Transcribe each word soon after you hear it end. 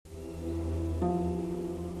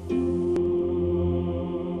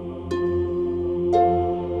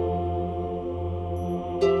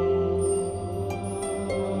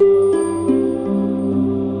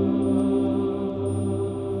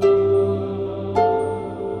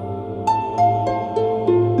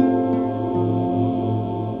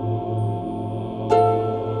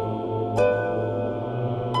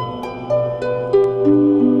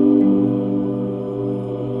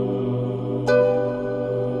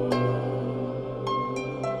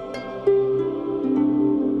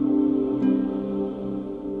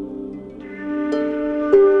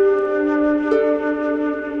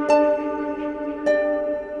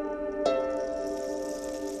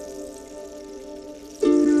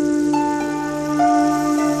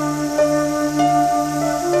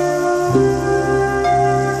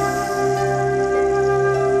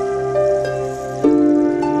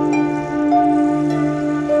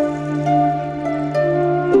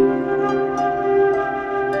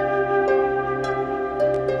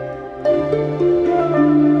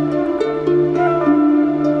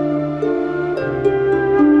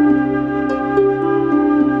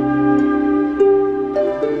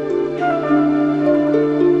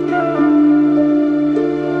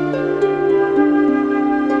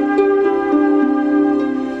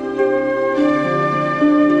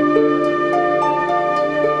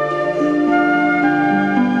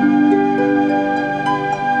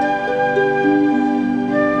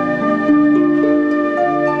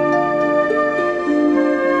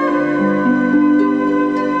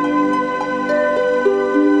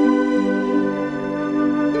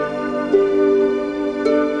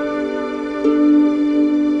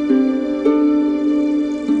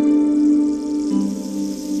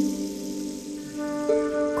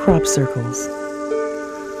Crop circles.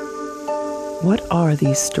 What are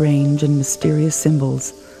these strange and mysterious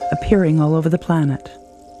symbols appearing all over the planet?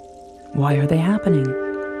 Why are they happening?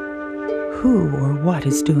 Who or what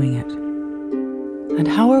is doing it? And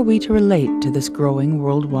how are we to relate to this growing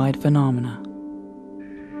worldwide phenomena?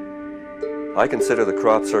 I consider the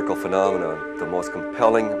crop circle phenomenon the most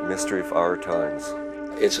compelling mystery of our times.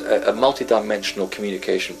 It's a multi-dimensional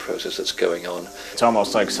communication process that's going on. It's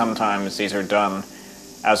almost like sometimes these are done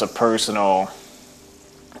as a personal,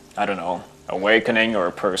 I don't know, awakening or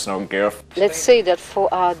a personal gift. Let's say that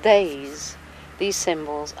for our days, these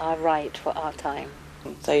symbols are right for our time.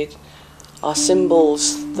 They are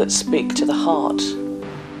symbols that speak to the heart.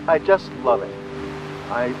 I just love it.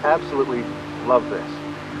 I absolutely love this.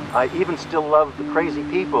 I even still love the crazy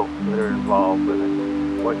people that are involved with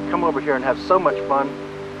it. Well, come over here and have so much fun.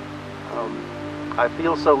 I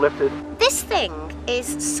feel so lifted. This thing is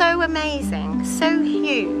so amazing, so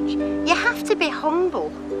huge. You have to be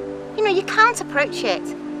humble. You know, you can't approach it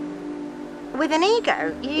with an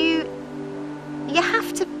ego. You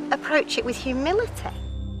have to approach it with humility.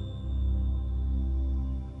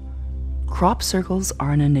 Crop circles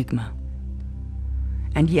are an enigma.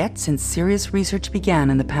 And yet, since serious research began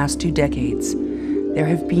in the past 2 decades, there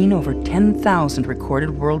have been over 10,000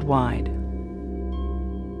 recorded worldwide.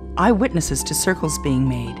 Eyewitnesses to circles being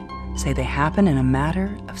made say they happen in a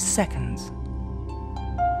matter of seconds.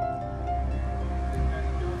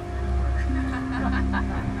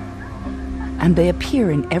 And they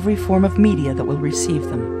appear in every form of media that will receive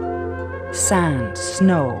them. Sand,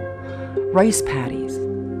 snow, rice paddies,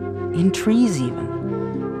 in trees even,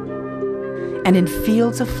 and in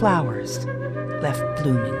fields of flowers left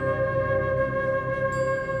blooming.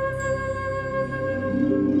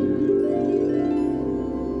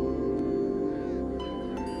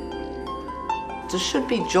 There should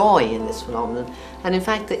be joy in this phenomenon, and in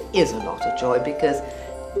fact there is a lot of joy, because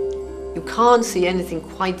you can't see anything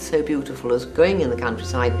quite so beautiful as going in the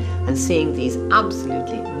countryside and seeing these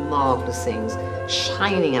absolutely marvellous things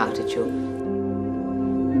shining out at you.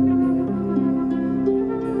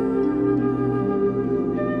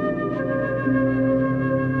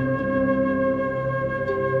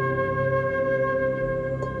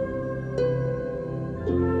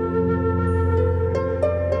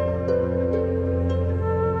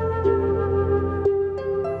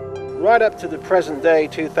 Right up to the present day,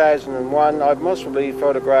 2001, I've most probably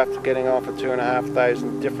photographed getting on for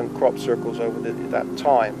 2,500 different crop circles over that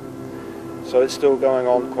time. So it's still going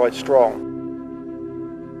on quite strong.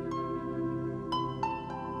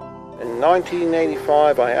 In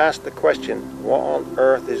 1985, I asked the question, what on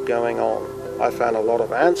earth is going on? I found a lot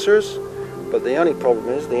of answers, but the only problem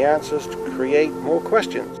is the answers create more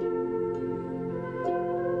questions.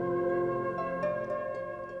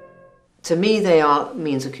 To me, they are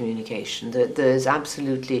means of communication. There's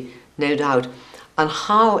absolutely no doubt. And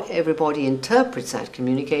how everybody interprets that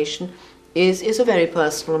communication is a very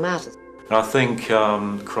personal matter. I think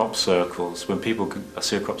crop circles, when people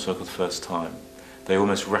see a crop circle the first time, they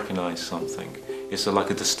almost recognise something. It's like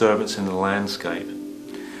a disturbance in the landscape.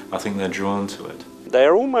 I think they're drawn to it.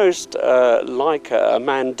 They're almost like a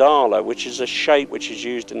mandala, which is a shape which is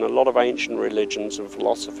used in a lot of ancient religions and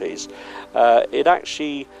philosophies. It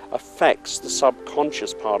actually affects the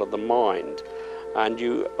subconscious part of the mind, and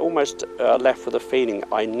you almost are left with a feeling,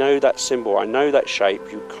 I know that symbol, I know that shape,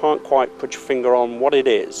 you can't quite put your finger on what it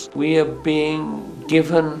is. We are being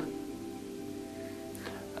given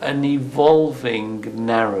an evolving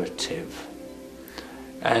narrative,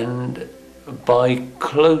 and by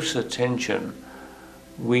close attention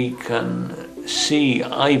we can see,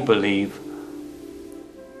 I believe,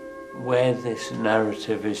 where this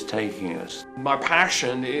narrative is taking us. My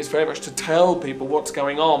passion is very much to tell people what's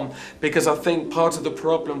going on, because I think part of the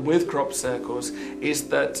problem with crop circles is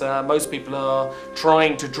that most people are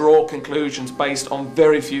trying to draw conclusions based on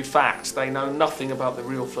very few facts. They know nothing about the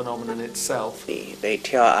real phenomenon itself. They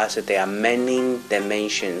tell us that there are many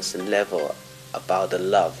dimensions and levels about the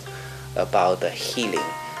love, about the healing,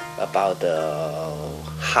 about the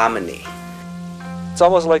harmony. It's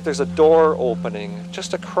almost like there's a door opening,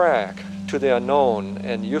 just a crack to the unknown,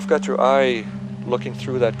 and you've got your eye looking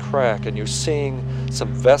through that crack and you're seeing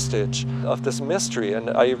some vestige of this mystery,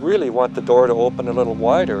 and I really want the door to open a little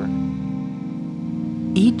wider.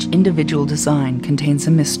 Each individual design contains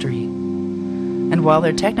a mystery, and while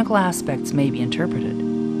their technical aspects may be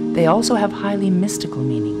interpreted, they also have highly mystical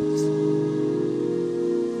meanings.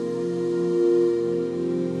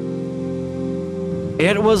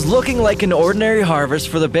 It was looking like an ordinary harvest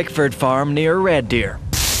for the Bickford farm near Red Deer.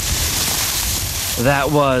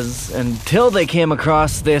 That was until they came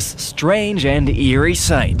across this strange and eerie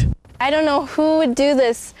sight. I don't know who would do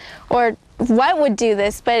this or what would do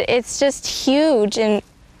this, but it's just huge and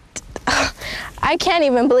I can't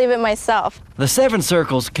even believe it myself. The 7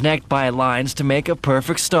 circles connect by lines to make a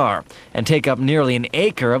perfect star and take up nearly an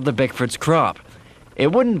acre of the Bickford's crop.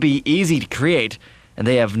 It wouldn't be easy to create, and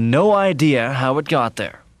they have no idea how it got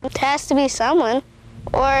there. It has to be someone,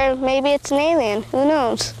 or maybe it's an alien, who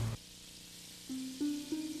knows?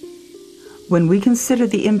 When we consider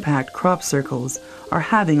the impact crop circles are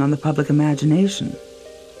having on the public imagination,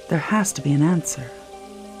 there has to be an answer.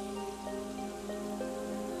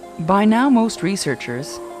 By now, most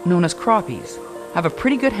researchers, known as croppies, have a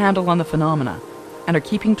pretty good handle on the phenomena and are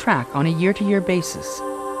keeping track on a year-to-year basis.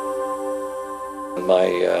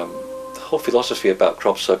 My whole philosophy about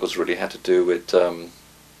crop circles really had to do with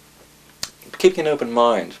keeping an open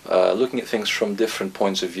mind, looking at things from different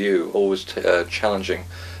points of view, always challenging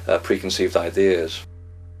preconceived ideas.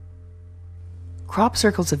 Crop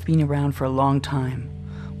circles have been around for a long time,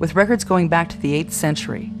 with records going back to the 8th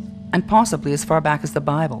century, and possibly as far back as the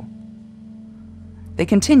Bible. They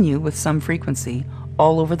continue with some frequency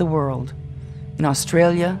all over the world, in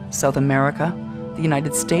Australia, South America, the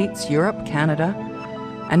United States, Europe, Canada,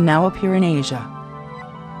 and now appear in Asia.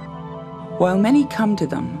 While many come to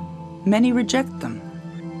them, many reject them.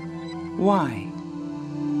 Why?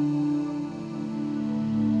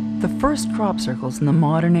 The first crop circles in the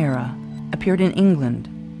modern era appeared in England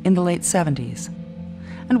in the late 70s,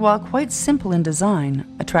 and while quite simple in design,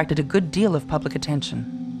 attracted a good deal of public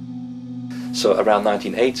attention. So around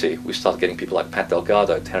 1980, we start getting people like Pat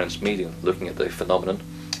Delgado, Terence Mead looking at the phenomenon,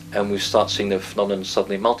 and we start seeing the phenomenon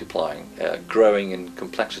suddenly multiplying, growing in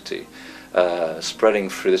complexity, spreading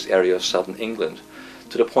through this area of southern England,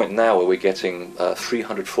 to the point now where we're getting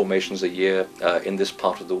 300 formations a year in this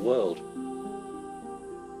part of the world.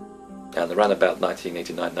 And around about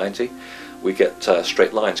 1989-90, we get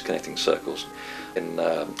straight lines connecting circles. In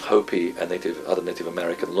Hopi and other Native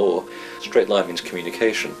American law, straight line means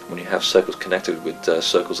communication. When you have circles connected with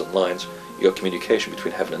circles and lines, you got communication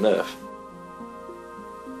between heaven and earth.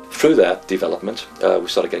 Through that development, we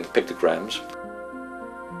started getting pictograms.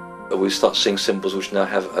 We start seeing symbols which now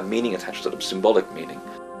have a meaning attached to them, symbolic meaning.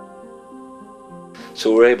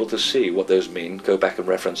 So we're able to see what those mean, go back and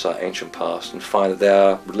reference our ancient past and find that there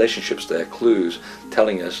are relationships there, clues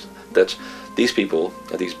telling us that these people,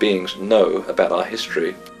 these beings, know about our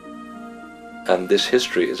history. And this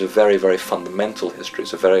history is a very, very fundamental history.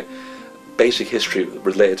 It's a very basic history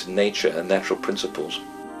related to nature and natural principles.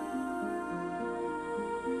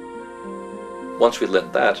 Once we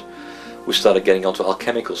learned that, we started getting onto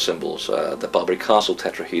alchemical symbols, the Barbary Castle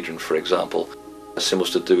tetrahedron, for example, symbols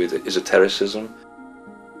to do with esotericism,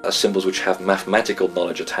 symbols which have mathematical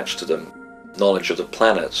knowledge attached to them, knowledge of the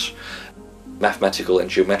planets, mathematical and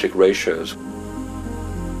geometric ratios.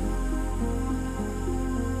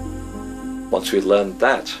 Once we learned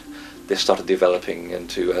that, they started developing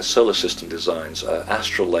into solar system designs,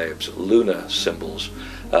 astrolabes, lunar symbols,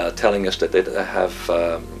 telling us that they have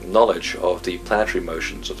knowledge of the planetary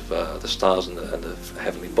motions of the stars and the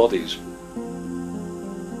heavenly bodies.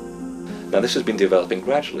 Now this has been developing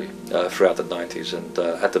gradually throughout the 90s, and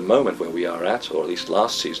at the moment where we are at, or at least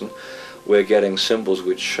last season, we're getting symbols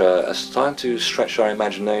which are starting to stretch our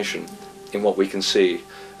imagination in what we can see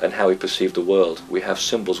and how we perceive the world. We have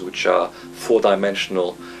symbols which are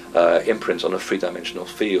 4-dimensional imprints on a 3-dimensional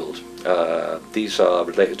field. These are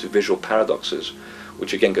related to visual paradoxes,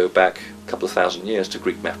 which again go back a couple of thousand years to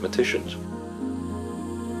Greek mathematicians.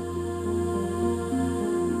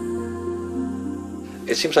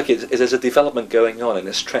 It seems like there's a development going on, and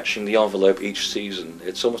it's stretching the envelope each season.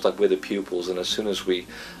 It's almost like we're the pupils, and as soon as we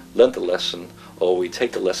learn the lesson, or we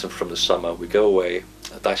take the lesson from the summer, we go away,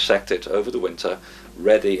 dissect it over the winter,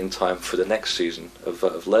 ready in time for the next season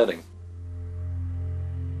of learning.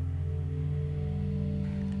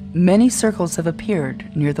 Many circles have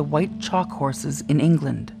appeared near the white chalk horses in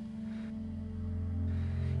England.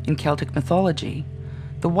 In Celtic mythology,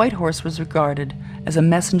 the white horse was regarded as a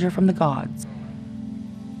messenger from the gods.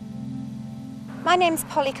 My name's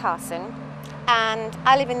Polly Carson, and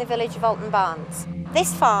I live in the village of Alton Barnes.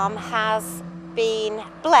 This farm has been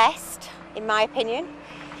blessed, in my opinion,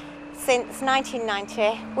 since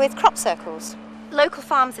 1990 with crop circles. Local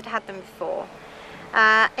farms had had them before.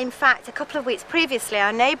 In fact, a couple of weeks previously,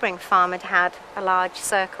 our neighbouring farm had had a large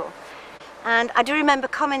circle. And I do remember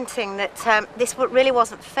commenting that this really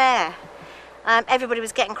wasn't fair. Everybody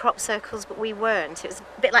was getting crop circles, but we weren't. It was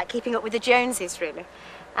a bit like keeping up with the Joneses, really.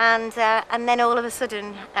 And then all of a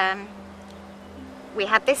sudden, we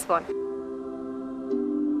had this one.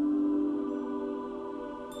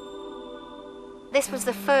 this was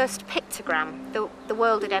the first pictogram the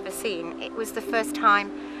world had ever seen. It was the first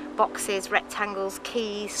time boxes, rectangles,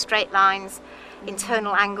 keys, straight lines,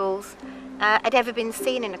 internal angles had ever been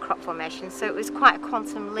seen in a crop formation. So it was quite a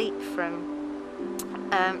quantum leap from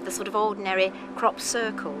the sort of ordinary crop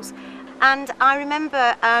circles. And I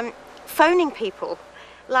remember phoning people.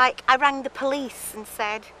 Like, I rang the police and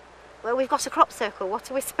said, well, we've got a crop circle, what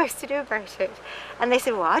are we supposed to do about it? And they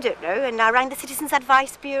said, well, I don't know. And I rang the Citizens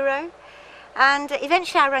Advice Bureau. And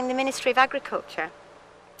eventually I rang the Ministry of Agriculture.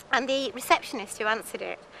 And the receptionist who answered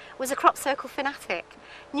it was a crop circle fanatic,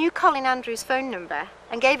 knew Colin Andrews' phone number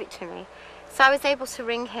and gave it to me. So I was able to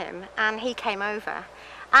ring him, and he came over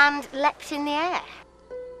and leapt in the air.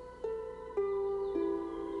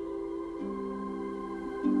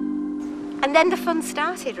 And then the fun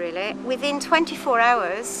started, really. Within 24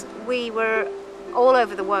 hours, we were all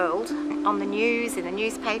over the world, on the news, in the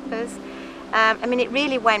newspapers. I mean, it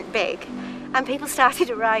really went big. And people started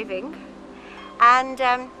arriving. And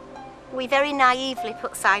we very naively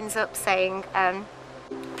put signs up saying,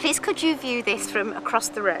 please could you view this from across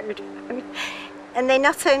the road? And they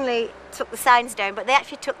not only took the signs down, but they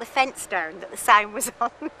actually took the fence down that the sign was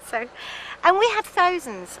on. And we had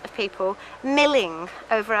thousands of people milling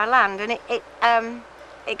over our land, and it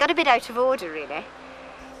got a bit out of order, really.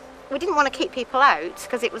 We didn't want to keep people out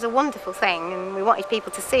because it was a wonderful thing and we wanted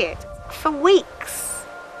people to see it. For weeks,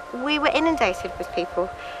 we were inundated with people,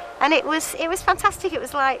 and it was fantastic. It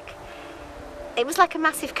was like a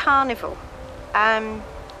massive carnival.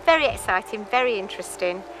 Very exciting, very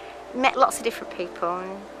interesting. Met lots of different people, and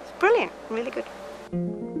it's brilliant, really good.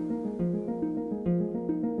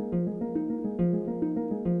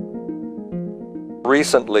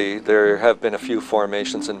 Recently, there have been a few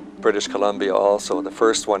formations in British Columbia also, the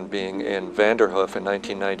first one being in Vanderhoof in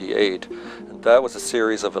 1998. And that was a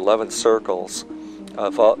series of 11 circles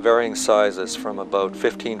of varying sizes from about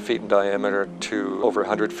 15 feet in diameter to over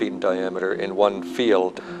 100 feet in diameter in one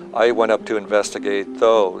field. I went up to investigate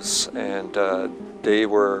those, and they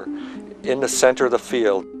were in the center of the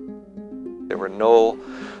field. There were no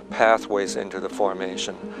pathways into the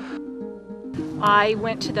formation. I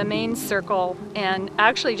went to the main circle and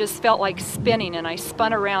actually just felt like spinning, and I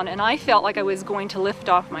spun around and I felt like I was going to lift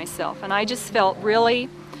off myself, and I just felt really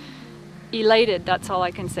elated, that's all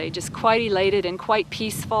I can say, just quite elated and quite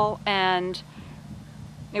peaceful, and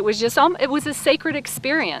it was just, it was a sacred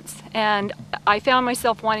experience, and I found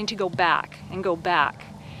myself wanting to go back and go back,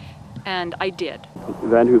 and I did.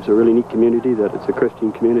 Vanderhoof's a really neat community, that it's a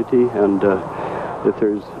Christian community, and if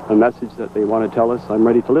there's a message that they want to tell us, I'm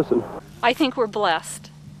ready to listen. I think we're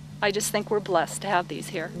blessed. I just think we're blessed to have these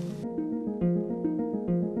here.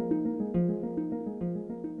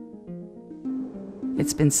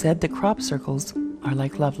 It's been said the crop circles are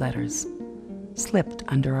like love letters, slipped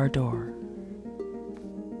under our door.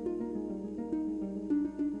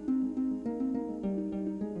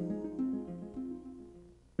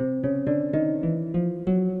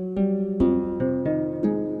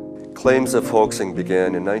 Claims of hoaxing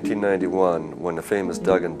began in 1991 when the famous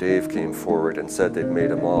Doug and Dave came forward and said they'd made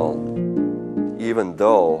them all. Even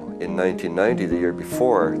though in 1990, the year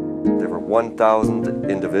before, there were 1,000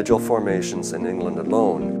 individual formations in England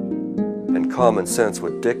alone, and common sense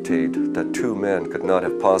would dictate that two men could not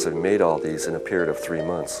have possibly made all these in a period of 3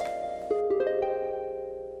 months.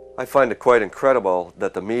 I find it quite incredible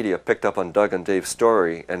that the media picked up on Doug and Dave's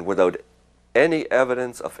story and without any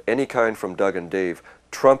evidence of any kind from Doug and Dave,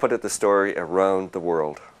 trumpeted the story around the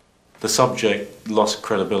world. The subject lost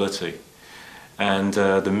credibility, and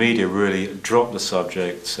the media really dropped the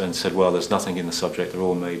subject and said, well, there's nothing in the subject, they're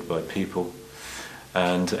all made by people.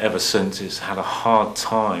 And ever since, it's had a hard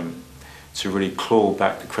time to really claw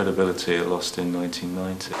back the credibility it lost in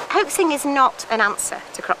 1990. Hoaxing is not an answer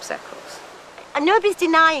to crop circles. And nobody's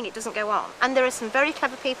denying it doesn't go on, and there are some very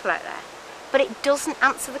clever people out there, but it doesn't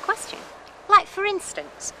answer the question. Like, for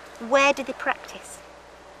instance, where do they practice?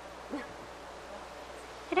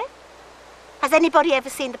 You know? Has anybody ever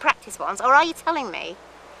seen the practice ones? Or are you telling me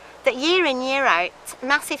that year in, year out,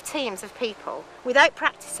 massive teams of people, without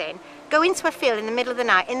practicing, go into a field in the middle of the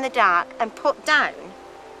night, in the dark, and put down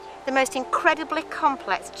the most incredibly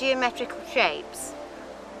complex geometrical shapes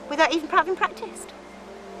without even having practiced?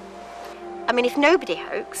 I mean, if nobody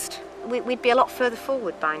hoaxed, we'd be a lot further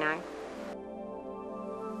forward by now.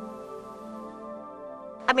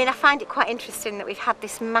 I mean, I find it quite interesting that we've had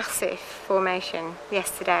this massive formation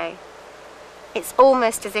yesterday. It's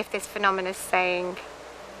almost as if this phenomenon is saying,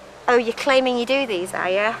 oh, you're claiming you do these, are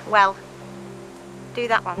you? Well, do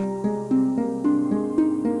that one.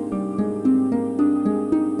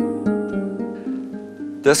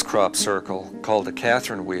 This crop circle, called the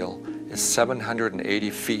Catherine wheel, is 780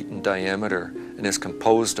 feet in diameter and is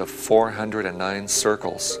composed of 409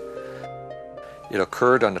 circles. It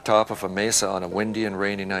occurred on the top of a mesa on a windy and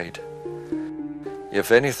rainy night.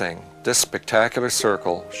 If anything, this spectacular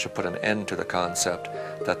circle should put an end to the concept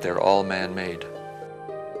that they're all man-made.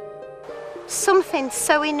 Something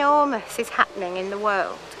so enormous is happening in the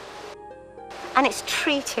world, and it's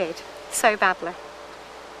treated so badly.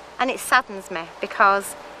 And it saddens me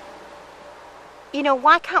because, you know,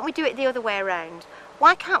 why can't we do it the other way around?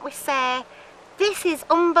 Why can't we say, this is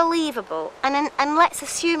unbelievable, and let's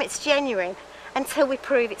assume it's genuine until we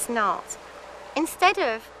prove it's not, instead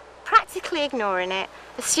of practically ignoring it,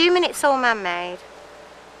 assuming it's all man-made,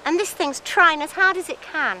 and this thing's trying as hard as it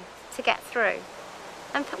can to get through,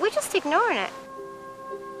 and we're just ignoring it.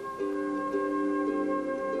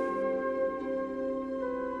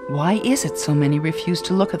 Why is it so many refuse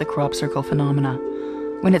to look at the crop circle phenomena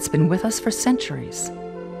when it's been with us for centuries?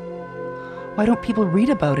 Why don't people read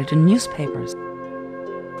about it in newspapers?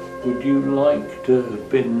 Would you like to have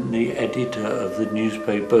been the editor of the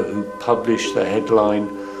newspaper who published the headline,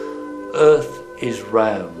 "Earth is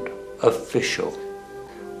round, official"?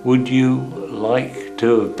 Would you like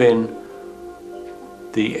to have been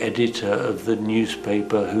the editor of the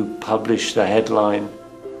newspaper who published the headline,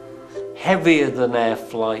 "Heavier than air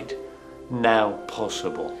flight, now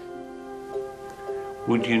possible"?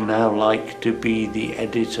 Would you now like to be the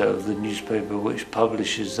editor of the newspaper which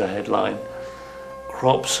publishes the headline,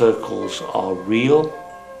 "Crop circles are real,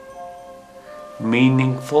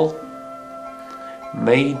 meaningful,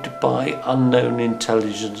 made by unknown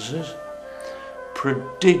intelligences,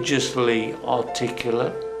 prodigiously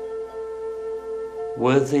articulate,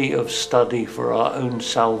 worthy of study for our own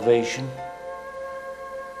salvation"?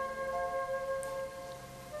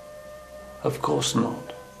 Of course not.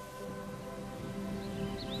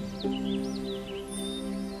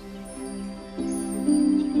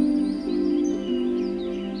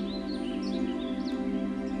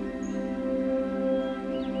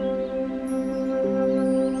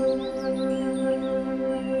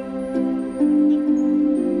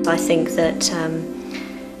 I think that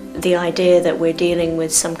the idea that we're dealing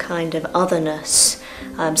with some kind of otherness,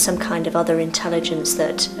 some kind of other intelligence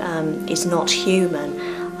that is not human,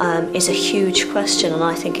 is a huge question, and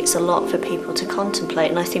I think it's a lot for people to contemplate.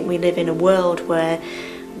 And I think we live in a world where,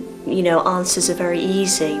 you know, answers are very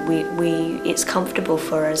easy. It's comfortable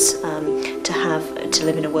for us to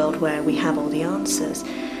live in a world where we have all the answers.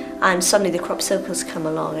 And suddenly the crop circles come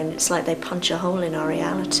along, and it's like they punch a hole in our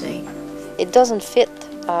reality. It doesn't fit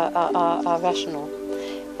our rational,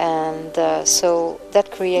 and so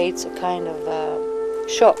that creates a kind of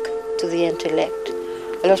shock to the intellect.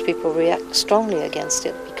 A lot of people react strongly against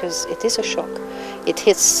it because it is a shock. It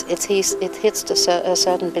hits a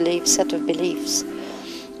certain set of beliefs,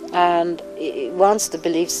 and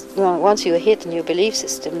once you hit a new belief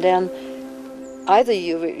system, then either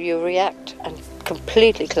you react and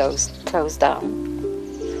completely close down,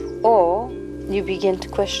 or you begin to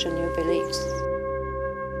question your beliefs.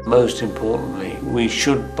 Most importantly, we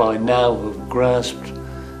should by now have grasped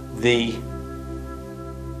the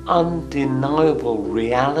undeniable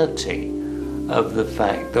reality of the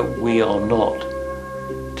fact that we are not,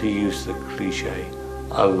 to use the cliche,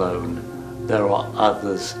 alone. There are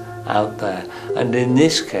others out there, and in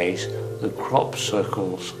this case the crop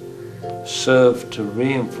circles serve to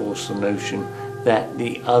reinforce the notion that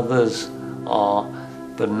the others are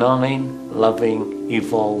benign, loving,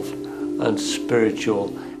 evolved and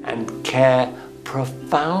spiritual, and care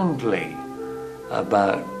profoundly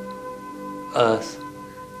about Earth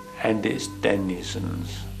and its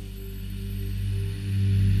denizens.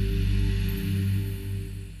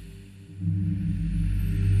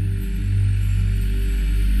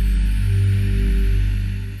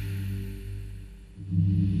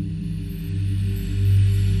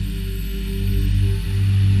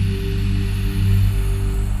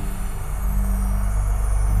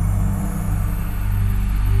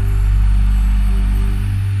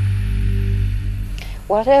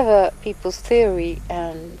 Whatever people's theory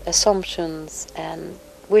and assumptions and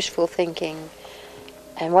wishful thinking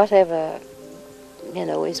and whatever, you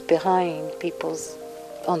know, is behind people's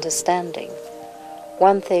understanding,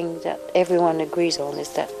 one thing that everyone agrees on is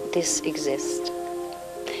that this exists.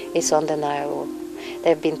 It's undeniable.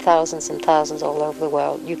 There have been thousands and thousands all over the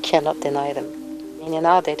world. You cannot deny them. And in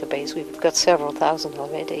our database we've got several thousand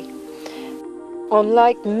already.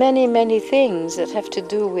 Unlike many, many things that have to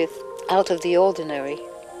do with out of the ordinary,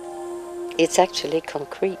 it's actually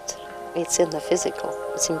concrete. It's in the physical.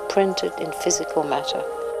 It's imprinted in physical matter.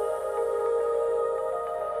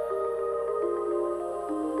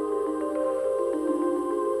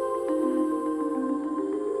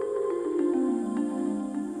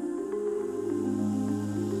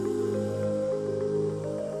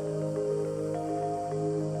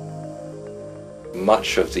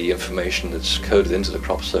 much of the information that's coded into the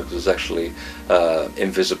crop circles is actually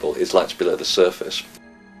invisible. It's like below the surface.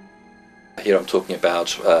 Here I'm talking about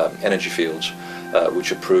energy fields,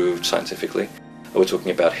 which are proved scientifically. We're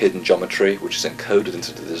talking about hidden geometry, which is encoded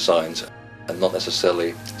into the designs and not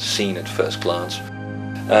necessarily seen at first glance.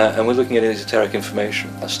 And we're looking at esoteric information,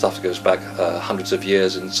 stuff that goes back hundreds of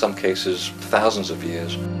years, in some cases thousands of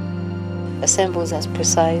years. A symbol is as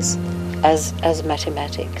precise as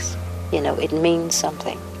mathematics. You know, it means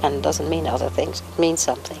something, and doesn't mean other things. It means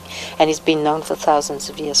something, and it's been known for thousands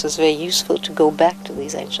of years. So it's very useful to go back to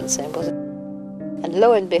these ancient symbols. And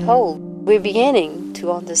lo and behold, we're beginning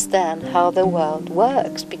to understand how the world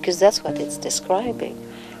works, because that's what it's describing.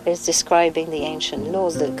 It's describing the ancient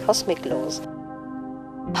laws, the cosmic laws.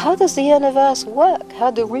 How does the universe work?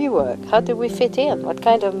 How do we work? How do we fit in? What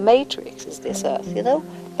kind of matrix is this Earth, you know?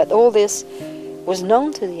 But all this was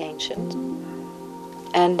known to the ancients,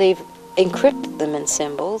 and they've encrypted them in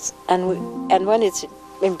symbols, and when it's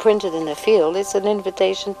imprinted in a field, it's an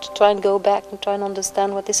invitation to try and go back and try and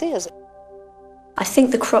understand what this is. I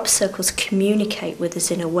think the crop circles communicate with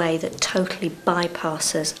us in a way that totally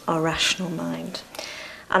bypasses our rational mind.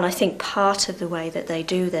 And I think part of the way that they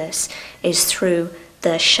do this is through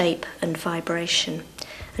their shape and vibration.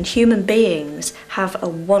 And human beings have a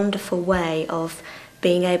wonderful way of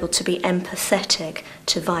being able to be empathetic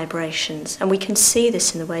to vibrations. And we can see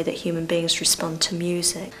this in the way that human beings respond to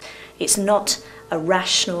music. It's not a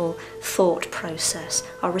rational thought process.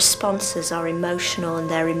 Our responses are emotional and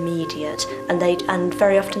they're immediate, and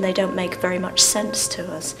very often they don't make very much sense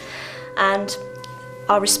to us. And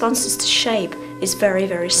our responses to shape is very,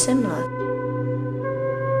 very similar.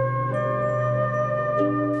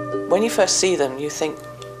 When you first see them, you think,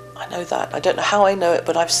 I know that. I don't know how I know it,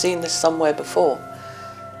 but I've seen this somewhere before.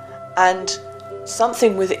 And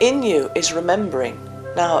something within you is remembering.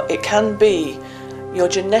 Now, it can be your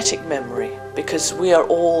genetic memory, because we are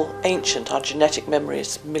all ancient. Our genetic memory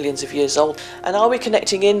is millions of years old. And are we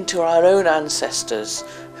connecting into our own ancestors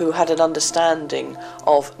who had an understanding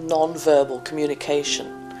of non-verbal communication,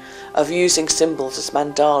 of using symbols as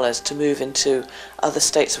mandalas to move into other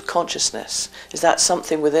states of consciousness? Is that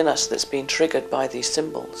something within us that's been triggered by these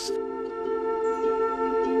symbols?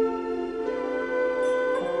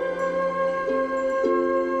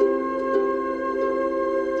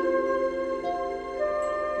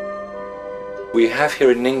 We have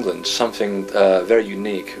here in England something very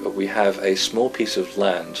unique. We have a small piece of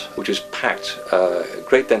land which is packed,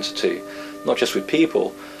 great density, not just with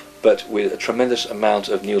people, but with a tremendous amount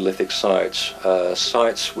of Neolithic sites,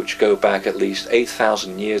 sites which go back at least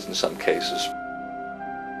 8,000 years in some cases.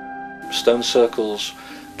 Stone circles,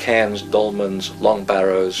 cairns, dolmens, long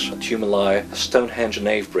barrows, tumuli, Stonehenge and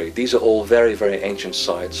Avebury. These are all very, very ancient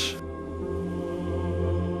sites.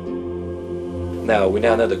 Now, we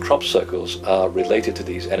now know that crop circles are related to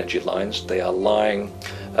these energy lines. They are lying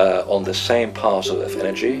on the same path of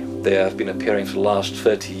energy. They have been appearing for the last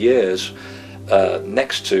 30 years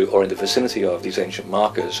next to or in the vicinity of these ancient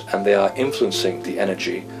markers, and they are influencing the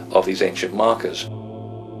energy of these ancient markers.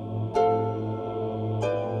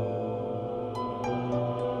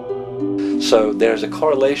 So there's a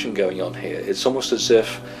correlation going on here. It's almost as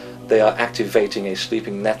if they are activating a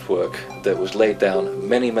sleeping network that was laid down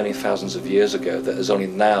many, many thousands of years ago that has only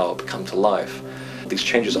now come to life. These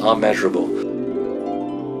changes are measurable,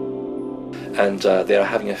 and they are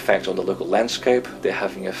having an effect on the local landscape. They're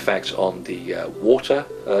having an effect on the water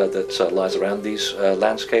that lies around these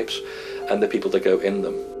landscapes and the people that go in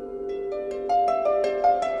them.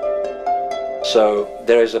 So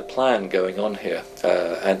there is a plan going on here,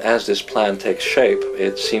 and as this plan takes shape,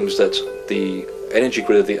 it seems that the energy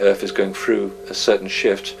grid of the Earth is going through a certain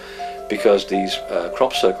shift, because these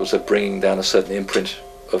crop circles are bringing down a certain imprint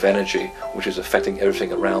of energy which is affecting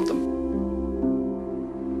everything around them.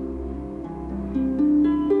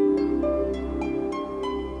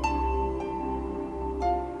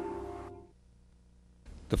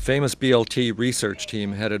 The famous BLT research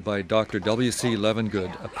team headed by Dr. W.C.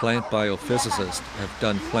 Levengood, a plant biophysicist, have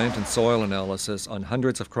done plant and soil analysis on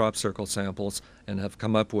hundreds of crop circle samples and have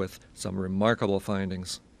come up with some remarkable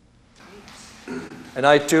findings. And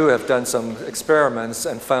I too have done some experiments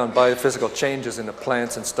and found biophysical changes in the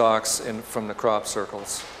plants and stalks from the crop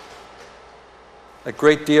circles. A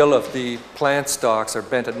great deal of the plant stalks are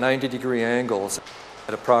bent at 90-degree angles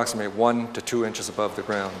at approximately 1 to 2 inches above the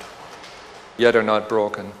ground, yet are not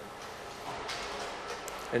broken.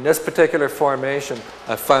 In this particular formation,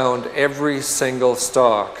 I found every single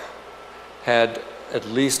stalk had at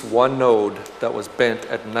least one node that was bent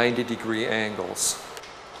at 90-degree angles.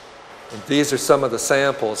 And these are some of the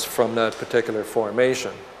samples from that particular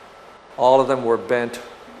formation. All of them were bent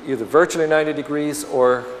either virtually 90 degrees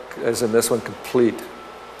or, as in this one, complete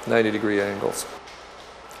 90-degree angles.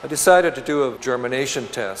 I decided to do a germination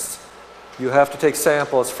test. You have to take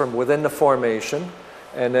samples from within the formation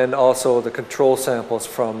and then also the control samples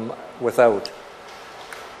from without.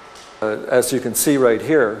 As you can see right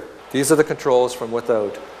here, these are the controls from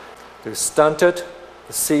without. They're stunted,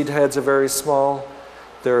 the seed heads are very small,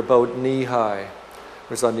 they're about knee-high.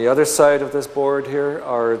 Whereas on the other side of this board here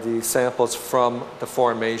are the samples from the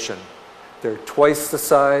formation. They're twice the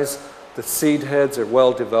size, the seed heads are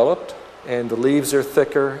well developed, and the leaves are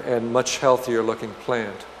thicker and much healthier looking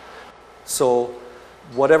plant. So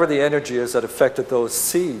whatever the energy is that affected those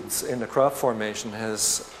seeds in the crop formation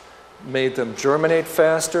has made them germinate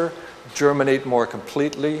faster, germinate more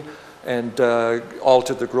completely, and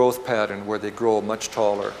altered the growth pattern where they grow much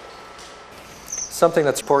taller. Something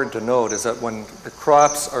that's important to note is that when the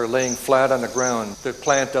crops are laying flat on the ground, the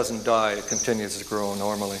plant doesn't die, it continues to grow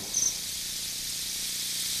normally.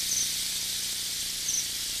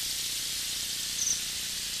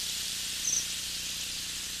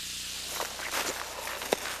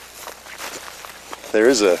 There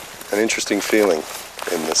is an interesting feeling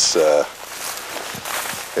in this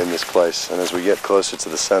place, and as we get closer to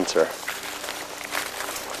the center,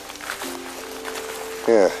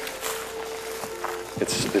 yeah,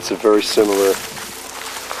 it's a very similar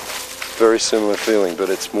feeling, but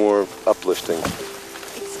it's more uplifting.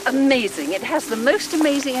 It's amazing. It has the most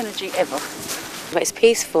amazing energy ever. It's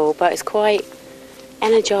peaceful, but it's quite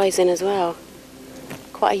energizing as well.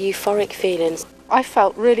 Quite a euphoric feeling. I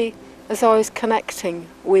felt really as though I was connecting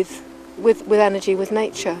with energy, with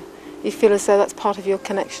nature. You feel as though that's part of your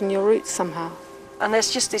connection, your roots somehow. And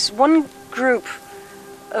there's just this one group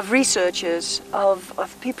of researchers,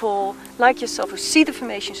 of people like yourself who see the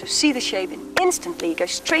formations, who see the shape, and instantly go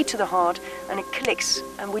straight to the heart and it clicks.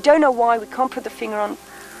 And we don't know why, we can't put the finger on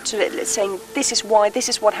to it saying this is why, this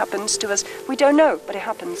is what happens to us. We don't know, but it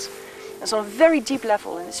happens. It's on a very deep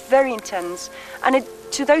level and it's very intense. And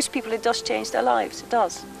to those people it does change their lives, it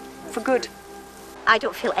does, for good. I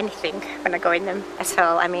don't feel anything when I go in them at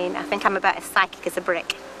all. I mean, I think I'm about as psychic as a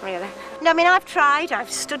brick, really. No, I mean, I've tried,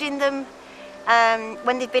 I've stood in them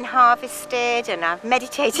when they've been harvested, and I've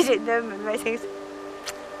meditated in them and those things.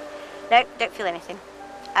 No, don't feel anything.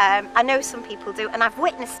 I know some people do, and I've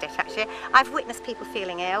witnessed it actually. I've witnessed people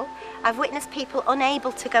feeling ill. I've witnessed people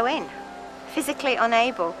unable to go in, physically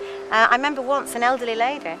unable. I remember once an elderly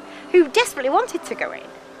lady who desperately wanted to go in,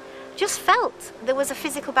 just felt there was a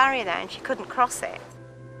physical barrier there and she couldn't cross it.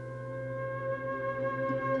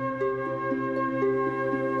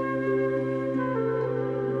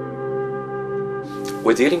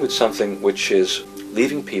 We're dealing with something which is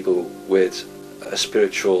leaving people with a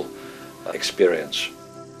spiritual experience.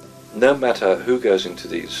 No matter who goes into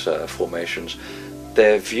these formations,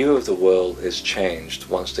 their view of the world is changed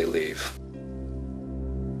once they leave.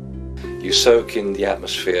 You soak in the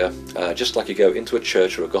atmosphere, just like you go into a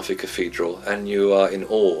church or a Gothic cathedral, and you are in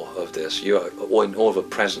awe of this, you are in awe of a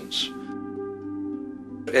presence.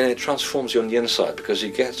 And it transforms you on the inside, because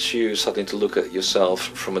it gets you suddenly to look at yourself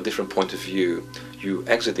from a different point of view. You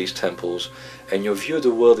exit these temples, and your view of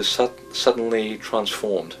the world is suddenly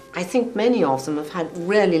transformed. I think many of them have had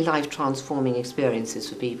really life-transforming experiences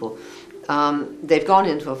for people. They've gone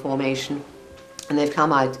into a formation, and they've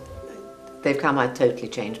come out totally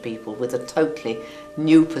changed people with a totally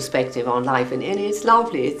new perspective on life, and it's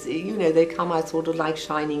lovely. It's, you know, they come out sort of like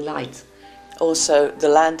shining lights. Also, the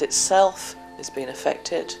land itself has been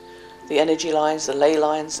affected. The energy lines, the ley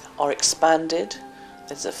lines are expanded.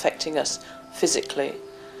 It's affecting us physically.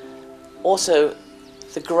 Also,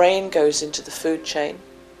 the grain goes into the food chain.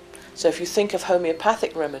 So if you think of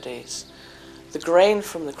homeopathic remedies, the grain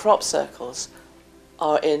from the crop circles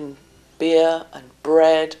are in beer and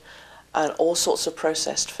bread and all sorts of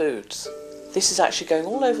processed foods. This is actually going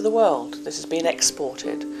all over the world. This has been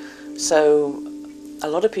exported. So a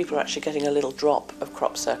lot of people are actually getting a little drop of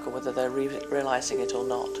crop circle, whether they're realizing it or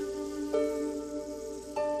not.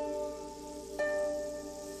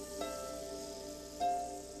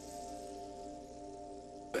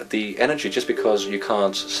 The energy, just because you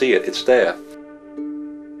can't see it, it's there.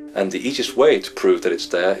 And the easiest way to prove that it's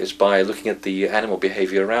there is by looking at the animal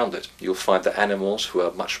behavior around it. You'll find that animals who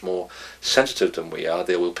are much more sensitive than we are,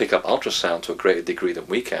 they will pick up ultrasound to a greater degree than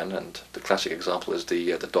we can, and the classic example is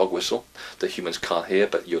the dog whistle that humans can't hear,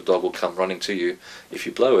 but your dog will come running to you if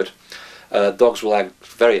you blow it. Dogs will act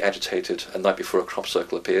very agitated a night before a crop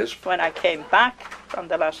circle appears. When I came back from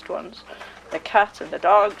the last ones, the cat and the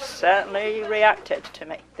dogs certainly reacted to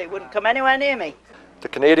me. They wouldn't come anywhere near me. The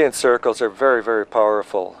Canadian circles are very, very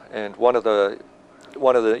powerful, and one of the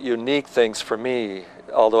One of the unique things for me,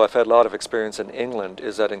 although I've had a lot of experience in England,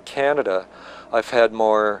 is that in Canada I've had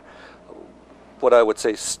more what I would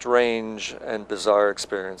say strange and bizarre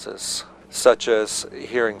experiences, such as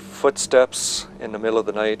hearing footsteps in the middle of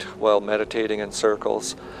the night while meditating in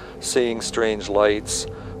circles, seeing strange lights,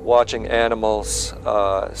 watching animals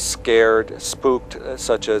scared, spooked,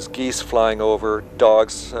 such as geese flying over,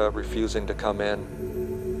 dogs refusing to come in.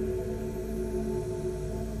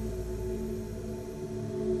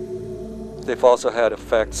 They've also had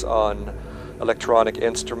effects on electronic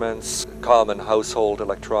instruments, common household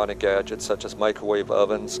electronic gadgets such as microwave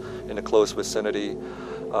ovens in a close vicinity,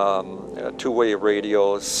 two-way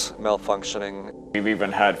radios malfunctioning. We've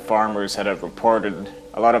even had farmers that have reported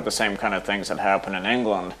a lot of the same kind of things that happen in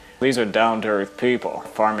England. These are down-to-earth people.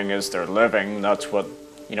 Farming is their living. That's what,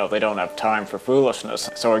 they don't have time for foolishness.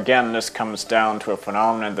 So again, this comes down to a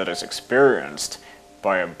phenomenon that is experienced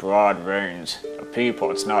by a broad range of people.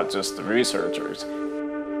 It's not just the researchers.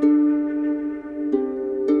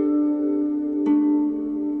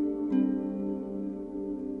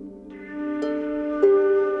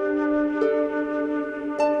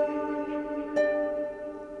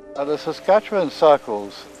 The Saskatchewan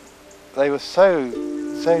circles, they were so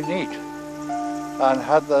neat and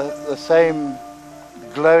had the same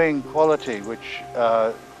glowing quality which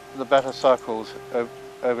the better circles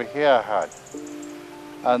over here had.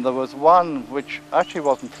 And there was one which actually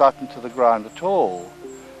wasn't flattened to the ground at all.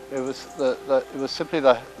 It was it was simply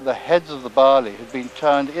the heads of the barley had been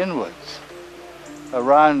turned inwards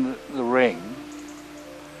around the ring,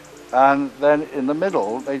 and then in the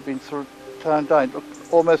middle they'd been sort of turned down. It looked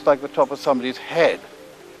almost like the top of somebody's head.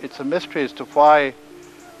 It's a mystery as to why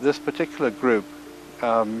this particular group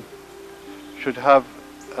should have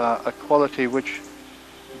a quality which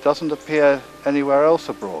doesn't appear anywhere else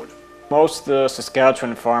abroad. Most of the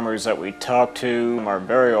Saskatchewan farmers that we talk to are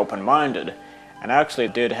very open-minded and actually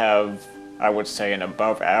did have, I would say, an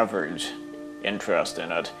above-average interest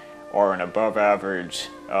in it, or an above-average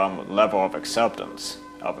level of acceptance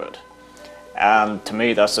of it. And to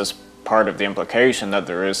me, that's just part of the implication that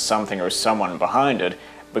there is something or someone behind it,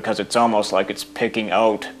 because it's almost like it's picking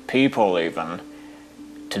out people even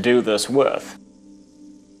to do this with.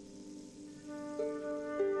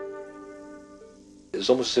 It's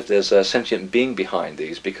almost as if there's a sentient being behind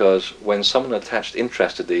these, because when someone attached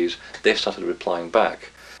interest to these, they started replying back.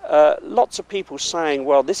 Lots of people saying,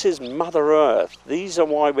 well, this is Mother Earth. These are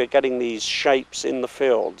why we're getting these shapes in the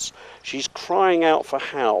fields. She's crying out for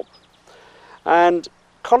help. And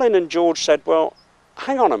Colin and George said, well,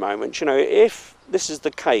 hang on a moment, if this is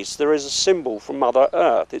the case, there is a symbol from Mother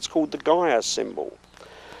Earth. It's called the Gaia symbol.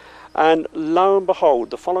 And lo and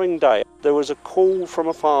behold, the following day, there was a call from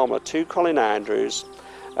a farmer to Colin Andrews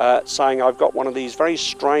saying, I've got one of these very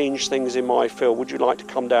strange things in my field. Would you like to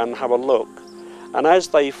come down and have a look? And as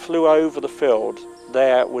they flew over the field,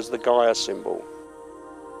 there was the Gaia symbol.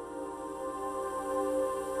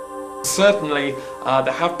 Certainly,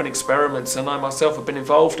 there have been experiments, and I myself have been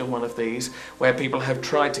involved in one of these, where people have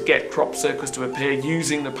tried to get crop circles to appear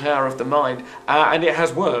using the power of the mind, and it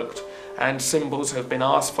has worked. And symbols have been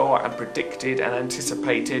asked for and predicted and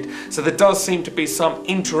anticipated. So there does seem to be some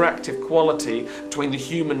interactive quality between the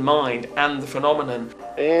human mind and the phenomenon.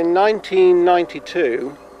 In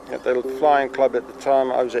 1992, at the Flying Club at the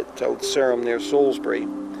time, I was at Old Sarum near Salisbury.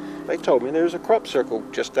 They told me there was a crop circle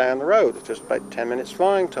just down the road, just about 10 minutes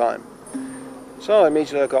flying time. So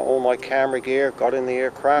immediately I got all my camera gear, got in the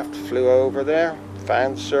aircraft, flew over there,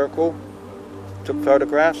 found the circle, took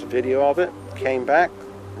photographs, a video of it, came back.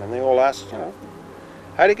 And they all asked,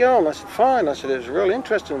 how'd it go? And I said, fine. I said, it was a real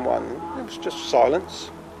interesting one. It was just silence.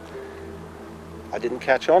 I didn't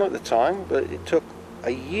catch on at the time, but it took a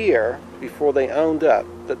year before they owned up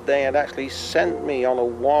that they had actually sent me on a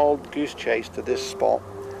wild goose chase to this spot,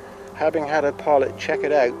 having had a pilot check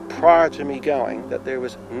it out prior to me going, that there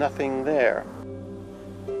was nothing there.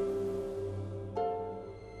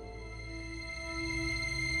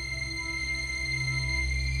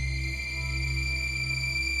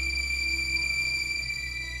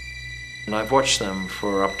 And I've watched them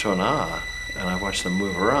for up to an hour, and I've watched them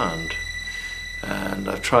move around. And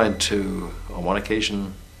I've tried to, on one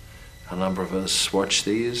occasion, a number of us watched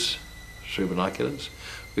these through binoculars.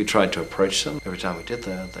 We tried to approach them. Every time we did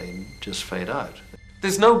that, they just fade out.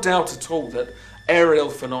 There's no doubt at all that aerial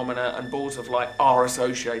phenomena and balls of light are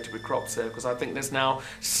associated with crop circles. I think there's now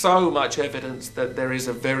so much evidence that there is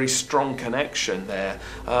a very strong connection there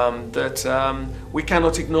that we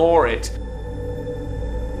cannot ignore it.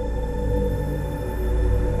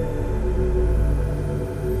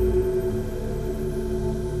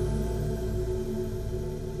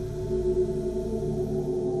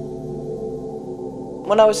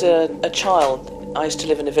 When I was a child, I used to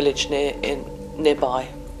live in a village nearby,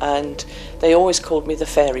 and they always called me the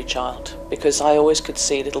fairy child because I always could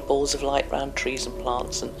see little balls of light around trees and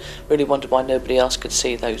plants, and really wondered why nobody else could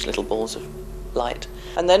see those little balls of light.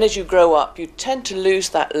 And then as you grow up, you tend to lose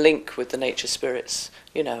that link with the nature spirits,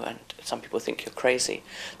 you know, and some people think you're crazy.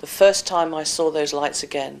 The first time I saw those lights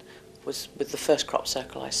again was with the first crop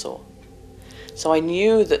circle I saw. So I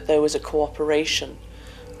knew that there was a cooperation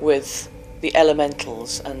with the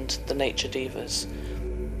elementals and the nature divas.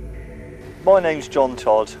 My name's John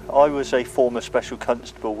Todd. I was a former special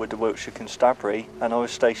constable with the Wiltshire Constabulary, and I was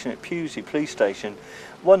stationed at Pewsey Police Station.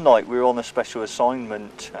 One night we were on a special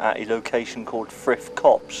assignment at a location called Frith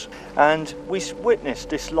Copse, and we witnessed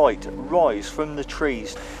this light rise from the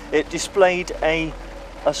trees. It displayed a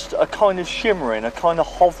kind of shimmering, a kind of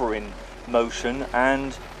hovering motion,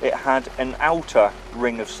 and it had an outer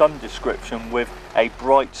ring of some description with a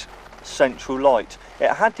bright central light. It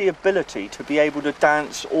had the ability to be able to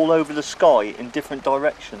dance all over the sky in different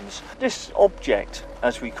directions. This object,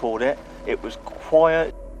 as we called it, it was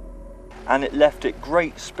quiet, and it left at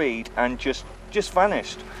great speed and just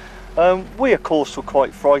vanished. We of course were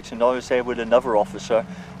quite frightened. I was there with another officer,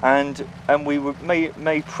 and we were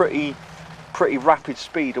made pretty rapid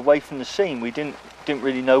speed away from the scene. We didn't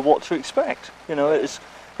really know what to expect. You know, it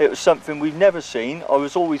was something we've never seen. I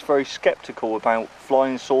was always very sceptical about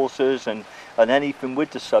flying saucers and anything with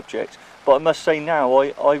the subject, but I must say now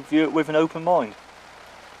I view it with an open mind.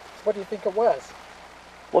 What do you think it was?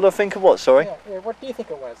 What do I think of what, sorry? Yeah, what do you think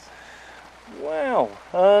it was? Wow,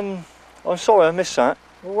 I'm sorry I missed that.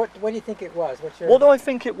 Well, what do you think it was? What do I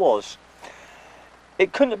think it was?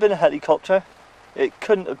 It couldn't have been a helicopter, it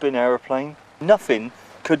couldn't have been an aeroplane. Nothing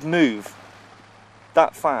could move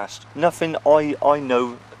that fast. Nothing I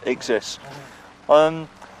know exists.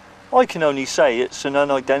 I can only say it's an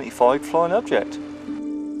unidentified flying object.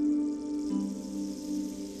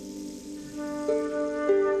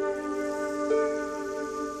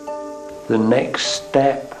 The next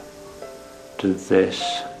step to this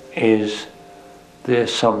is the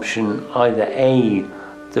assumption either A,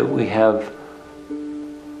 that we have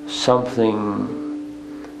something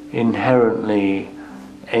inherently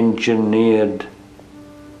engineered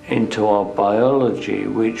into our biology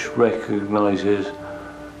which recognizes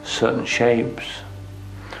certain shapes,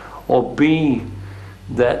 or B,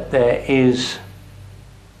 that there is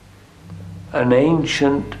an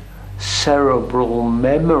ancient cerebral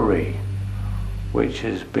memory which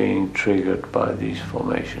is being triggered by these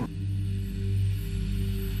formations.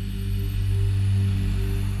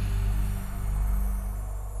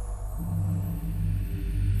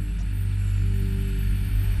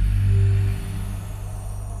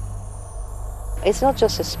 It's not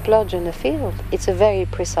just a splodge in the field, it's a very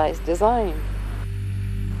precise design.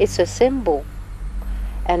 It's a symbol,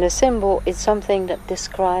 and a symbol is something that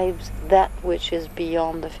describes that which is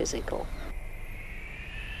beyond the physical.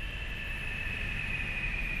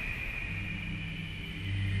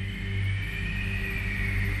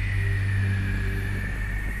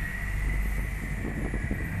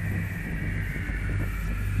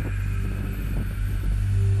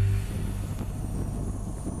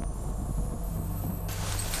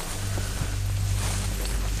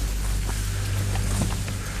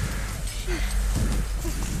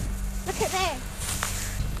 Look at that.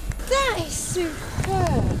 That is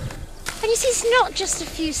superb. And you see, it's not just a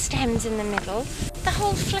few stems in the middle. The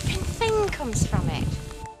whole flipping thing comes from it.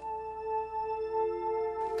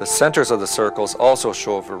 The centers of the circles also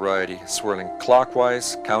show a variety, swirling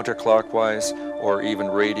clockwise, counterclockwise, or even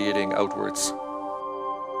radiating outwards.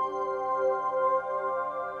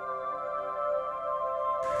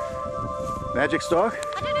 Magic stalk?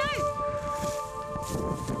 I don't know.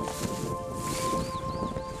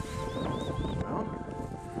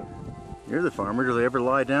 You're the farmer. Do they ever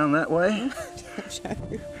lie down that way?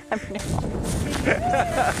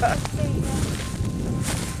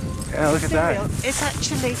 Yeah, look at that. It's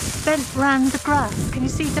actually bent round the grass. Can you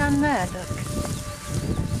see down there? Look.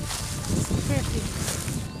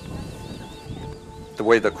 The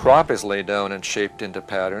way the crop is laid down and shaped into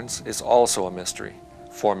patterns is also a mystery,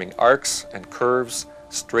 forming arcs and curves,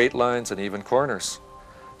 straight lines, and even corners.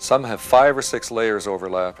 Some have 5 or 6 layers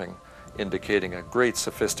overlapping, indicating a great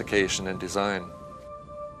sophistication in design.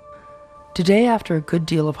 Today, after a good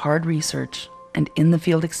deal of hard research and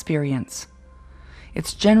in-the-field experience,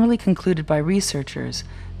 it's generally concluded by researchers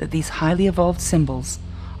that these highly evolved symbols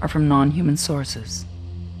are from non-human sources,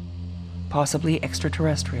 possibly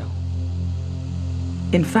extraterrestrial.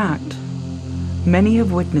 In fact, many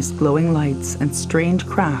have witnessed glowing lights and strange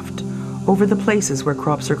craft over the places where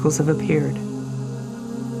crop circles have appeared.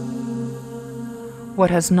 What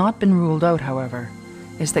has not been ruled out, however,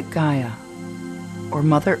 is that Gaia, or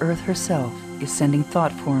Mother Earth herself, is sending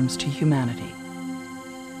thought forms to humanity.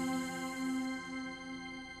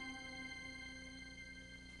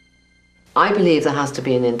 I believe there has to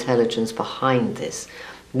be an intelligence behind this.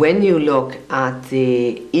 When you look at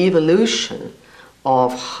the evolution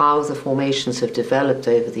of how the formations have developed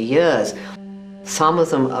over the years, some of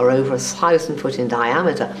them are over 1,000 foot in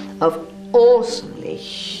diameter, of awesomely,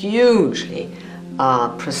 hugely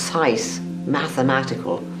precise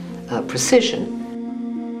mathematical precision.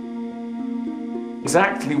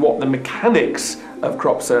 Exactly what the mechanics of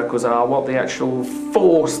crop circles are, what the actual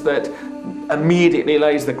force that immediately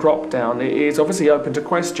lays the crop down, it is obviously open to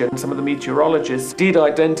question. Some of the meteorologists did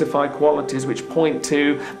identify qualities which point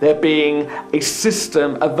to there being a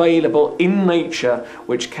system available in nature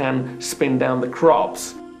which can spin down the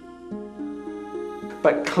crops.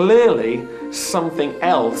 But clearly something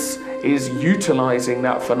else is utilising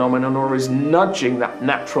that phenomenon, or is nudging that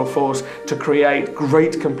natural force to create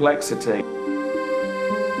great complexity.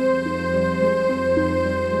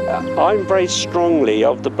 I'm very strongly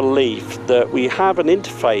of the belief that we have an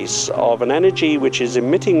interface of an energy which is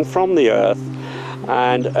emitting from the Earth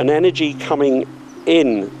and an energy coming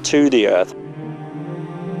in to the Earth.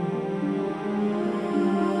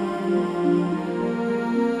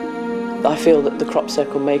 I feel that the crop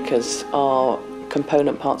circle makers are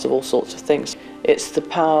component parts of all sorts of things. It's the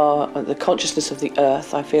power, the consciousness of the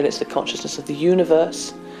Earth. I feel it's the consciousness of the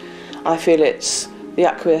universe. I feel it's the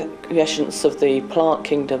acquiescence of the plant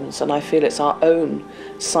kingdoms, and I feel it's our own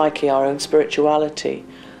psyche, our own spirituality,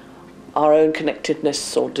 our own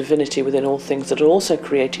connectedness or divinity within all things that are also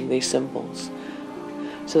creating these symbols.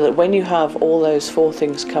 So that when you have all those four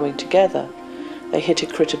things coming together, they hit a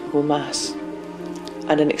critical mass,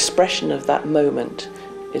 and an expression of that moment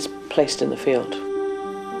is placed in the field.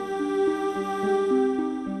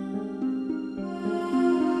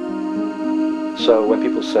 So when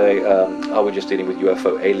people say, are we just dealing with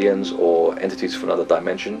UFO aliens or entities from another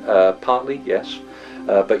dimension? Partly, yes.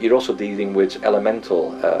 But you're also dealing with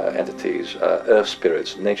elemental entities, earth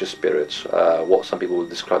spirits, nature spirits, what some people would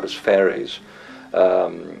describe as fairies.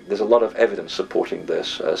 There's a lot of evidence supporting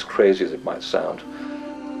this, as crazy as it might sound.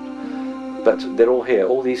 But they're all here.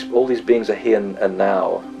 All these beings are here and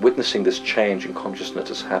now, witnessing this change in consciousness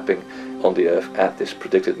that's happening on the Earth at this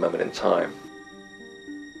predicted moment in time.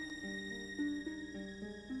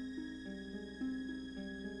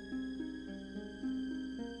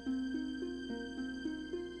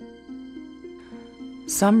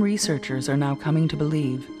 Some researchers are now coming to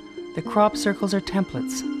believe the crop circles are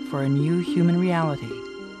templates for a new human reality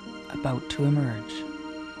about to emerge.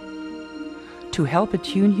 To help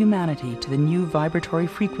attune humanity to the new vibratory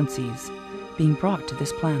frequencies being brought to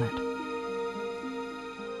this planet.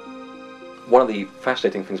 One of the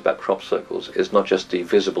fascinating things about crop circles is not just the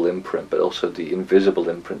visible imprint, but also the invisible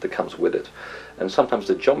imprint that comes with it. And sometimes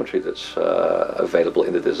the geometry that's available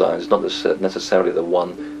in the design is not necessarily the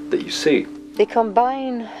one that you see. They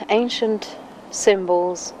combine ancient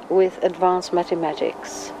symbols with advanced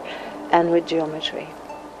mathematics and with geometry,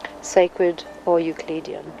 sacred or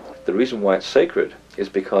Euclidean. The reason why it's sacred is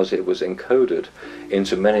because it was encoded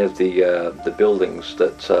into many of the buildings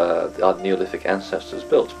that our Neolithic ancestors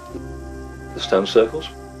built. The stone circles,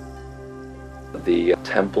 the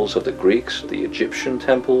temples of the Greeks, the Egyptian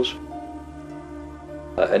temples,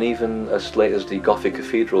 and even as late as the Gothic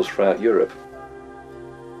cathedrals throughout Europe.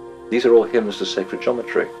 These are all hymns to sacred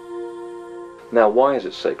geometry. Now, why is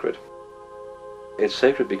it sacred? It's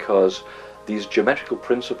sacred because these geometrical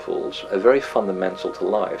principles are very fundamental to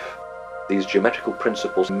life. These geometrical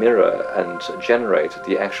principles mirror and generate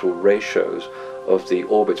the actual ratios of the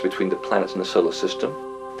orbits between the planets in the solar system.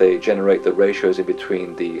 They generate the ratios in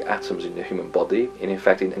between the atoms in the human body, and in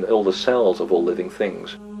fact in all the cells of all living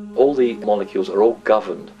things. All the molecules are all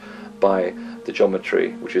governed by the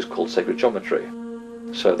geometry, which is called sacred geometry.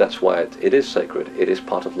 So that's why it is sacred. It is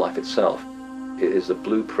part of life itself. It is the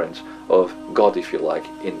blueprint of God, if you like,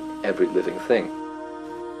 in every living thing.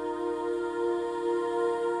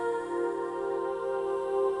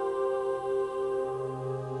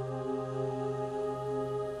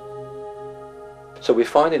 So we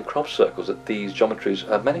find in crop circles that these geometries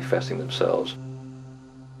are manifesting themselves.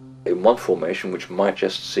 In one formation, which might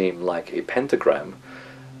just seem like a pentagram,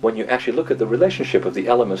 when you actually look at the relationship of the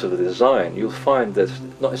elements of the design, you'll find that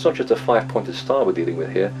it's not just a 5-pointed star we're dealing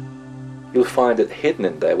with here. You'll find that hidden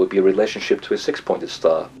in there would be a relationship to a 6-pointed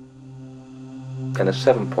star and a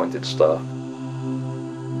 7-pointed star.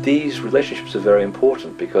 These relationships are very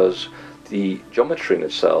important because the geometry in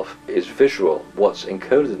itself is visual. What's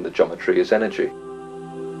encoded in the geometry is energy.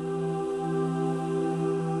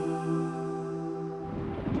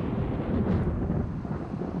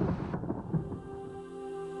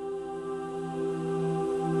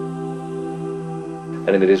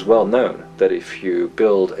 And it is well known that if you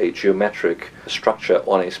build a geometric structure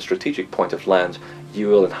on a strategic point of land, you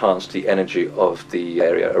will enhance the energy of the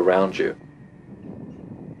area around you.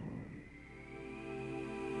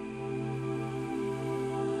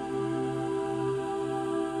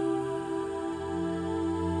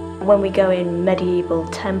 When we go in medieval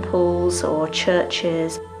temples or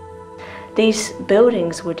churches, these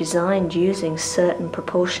buildings were designed using certain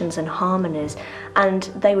proportions and harmonies, and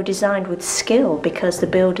they were designed with skill because the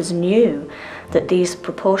builders knew that these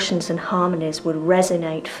proportions and harmonies would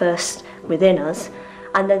resonate first within us,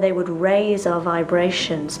 and then they would raise our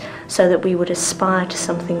vibrations so that we would aspire to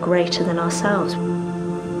something greater than ourselves.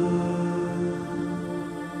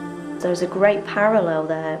 There's a great parallel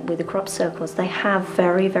there with the crop circles. They have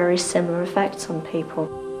very, very similar effects on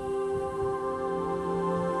people.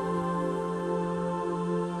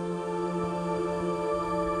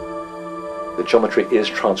 The geometry is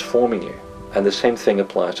transforming you, and the same thing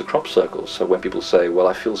applies to crop circles. So when people say, well,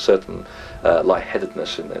 I feel certain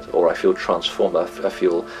lightheadedness in it, or I feel transformed, I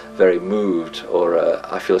feel very moved, or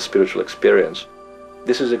I feel a spiritual experience,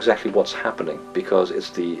 this is exactly what's happening, because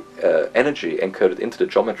it's the energy encoded into the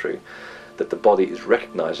geometry that the body is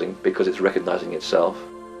recognizing because it's recognizing itself.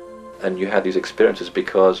 And you have these experiences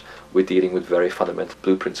because we're dealing with very fundamental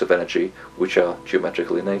blueprints of energy which are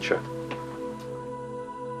geometrical in nature.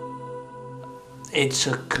 It's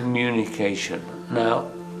a communication.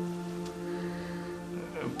 Now,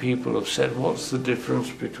 people have said, what's the difference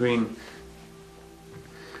between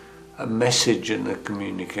a message and a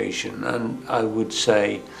communication? And I would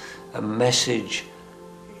say a message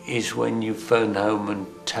is when you phone home and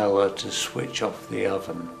tell her to switch off the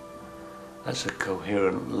oven. That's a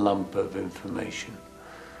coherent lump of information.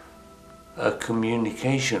 A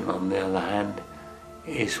communication, on the other hand,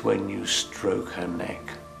 is when you stroke her neck.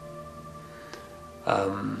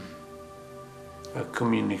 A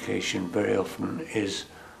communication very often is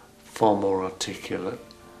far more articulate,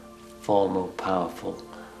 far more powerful,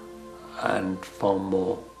 and far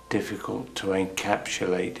more difficult to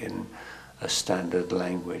encapsulate in a standard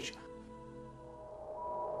language.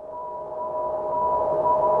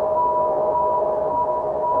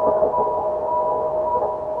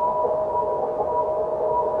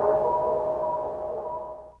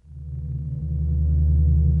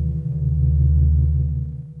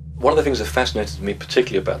 One of the things that fascinated me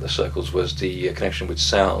particularly about the circles was the connection with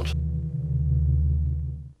sound.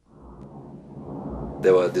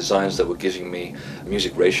 There were designs that were giving me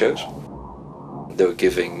music ratios. They were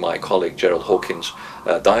giving my colleague Gerald Hawkins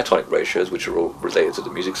diatonic ratios, which are all related to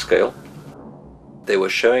the music scale. They were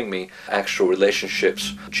showing me actual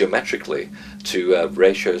relationships geometrically to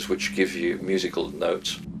ratios which give you musical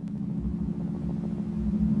notes.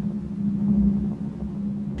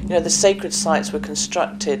 You know, the sacred sites were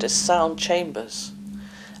constructed as sound chambers,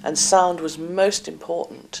 and sound was most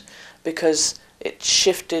important because it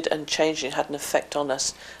shifted and changed. It had an effect on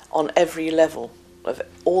us on every level. Of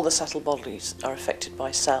all the subtle bodies are affected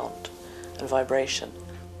by sound and vibration.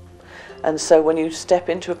 And so when you step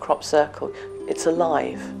into a crop circle, it's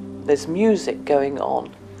alive. There's music going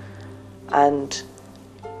on, and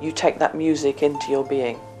you take that music into your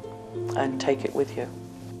being and take it with you.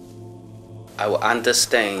 I will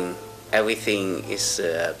understand everything is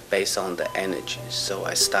based on the energy, so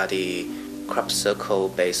I study crop circle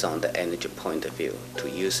based on the energy point of view to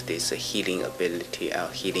use this healing ability or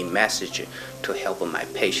healing message to help my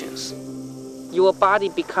patients. Your body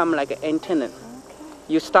become like an antenna.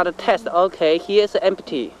 You start to test, okay, here's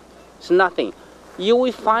empty, it's nothing. You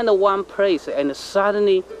will find one place and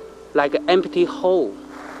suddenly like an empty hole,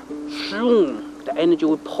 shoom, the energy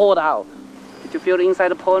will pour out. Did you feel the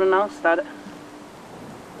inside pouring now? Start.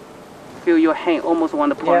 Feel your hand almost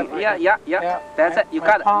want to pour. Yeah. That's it. You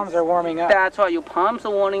got it. My palms are warming up. That's right. Your palms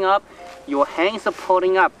are warming up. Your hands are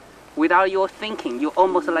pouring up. Without your thinking, you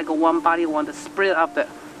almost like one body want to spread up the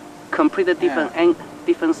completely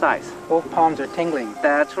different size. Both palms are tingling.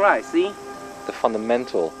 That's right. See. The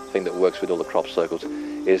fundamental thing that works with all the crop circles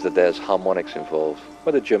is that there's harmonics involved,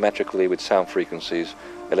 whether geometrically with sound frequencies,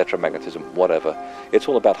 electromagnetism, whatever. It's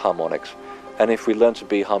all about harmonics. And if we learn to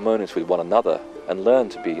be harmonious with one another, and learn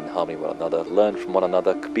to be in harmony with one another, learn from one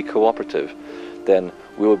another, be cooperative, then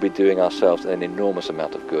we will be doing ourselves an enormous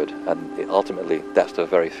amount of good. And ultimately, that's the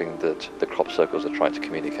very thing that the crop circles are trying to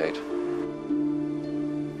communicate.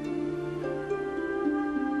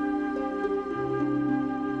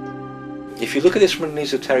 If you look at this from an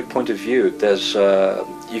esoteric point of view, there's,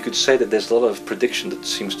 you could say that there's a lot of prediction that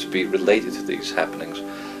seems to be related to these happenings.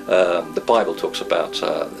 The Bible talks about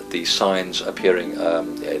the signs appearing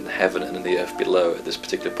in heaven and in the earth below at this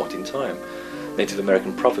particular point in time. Native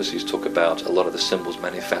American prophecies talk about a lot of the symbols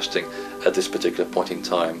manifesting at this particular point in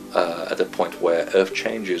time, at the point where Earth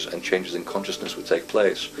changes and changes in consciousness would take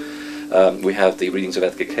place. We have the readings of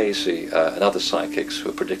Edgar Casey and other psychics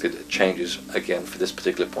who predicted changes again for this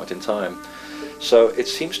particular point in time. So it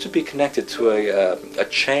seems to be connected to a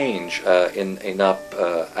change in our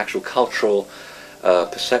actual cultural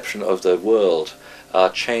perception of the world,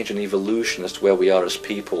 change and evolution as to where we are as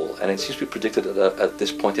people, and it seems to be predicted at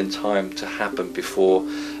this point in time to happen before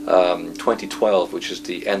 2012, which is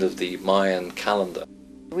the end of the Mayan calendar.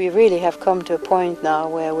 We really have come to a point now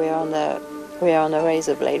where we are on a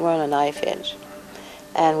razor blade, we're on a knife edge,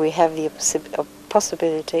 and we have the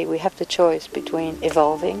possibility, we have the choice between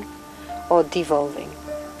evolving or devolving.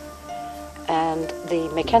 And the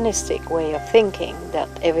mechanistic way of thinking that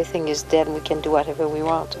everything is dead and we can do whatever we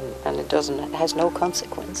want and it has no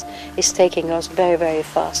consequence is taking us very, very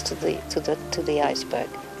fast to the iceberg,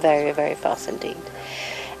 very, very fast indeed.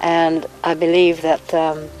 And I believe that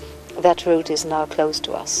that route is now close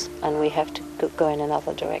to us and we have to go in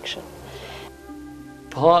another direction.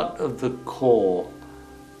 Part of the core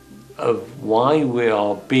of why we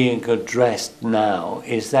are being addressed now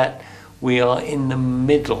is that we are in the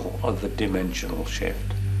middle of a dimensional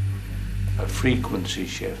shift, a frequency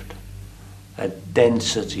shift, a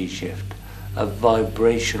density shift, a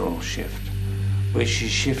vibrational shift, which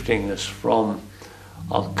is shifting us from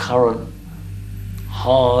our current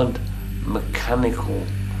hard, mechanical,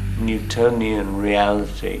 Newtonian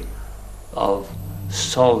reality of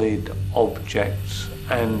solid objects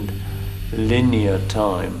and linear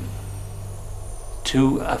time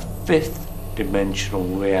to a fifth dimensional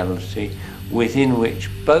reality within which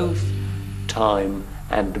both time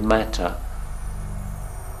and matter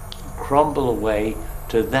crumble away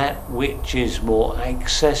to that which is more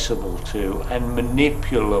accessible to and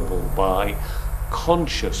manipulable by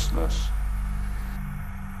consciousness.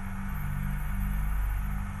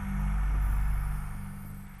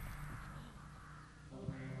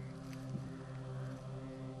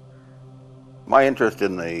 My interest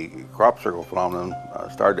in the crop circle phenomenon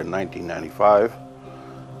started in 1995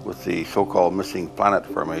 with the so-called missing planet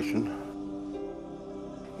formation.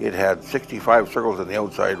 It had 65 circles in the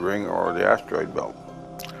outside ring or the asteroid belt.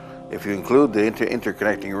 If you include the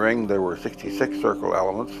interconnecting ring, there were 66 circle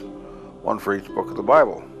elements, one for each book of the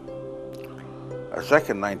Bible. A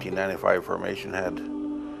second 1995 formation had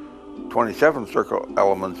 27 circle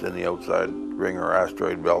elements in the outside ring or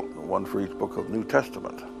asteroid belt, one for each book of the New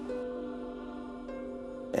Testament.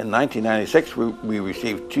 In 1996, we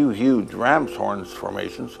received two huge ram's horns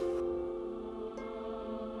formations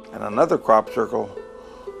and another crop circle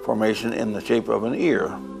formation in the shape of an ear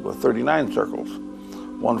with 39 circles,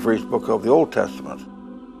 one for each book of the Old Testament.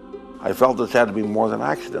 I felt this had to be more than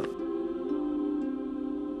accident.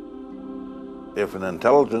 If an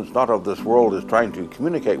intelligence not of this world is trying to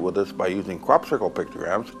communicate with us by using crop circle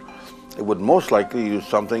pictograms, it would most likely use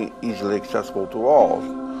something easily accessible to all,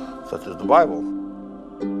 such as the Bible.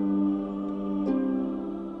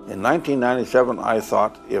 In 1997, I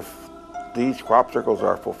thought if these crop circles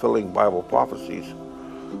are fulfilling Bible prophecies,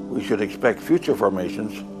 we should expect future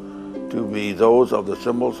formations to be those of the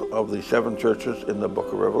symbols of the 7 churches in the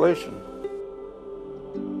book of Revelation.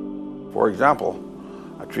 For example,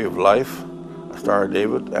 a tree of life, a Star of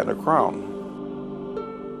David, and a crown.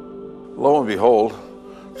 Lo and behold,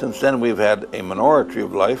 since then we've had a menorah tree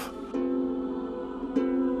of life,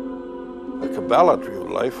 a Kabbalah tree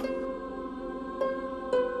of life,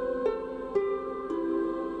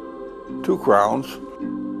 2 crowns,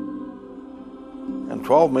 and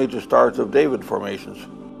 12 major Stars of David formations,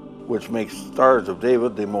 which makes Stars of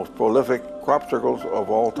David the most prolific crop circles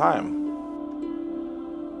of all time.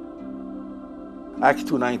 Acts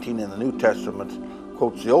 2:19 in the New Testament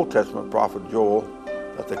quotes the Old Testament prophet Joel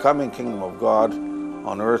that the coming kingdom of God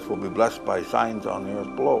on earth will be blessed by signs on the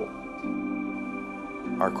earth below.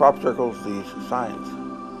 Are crop circles these signs?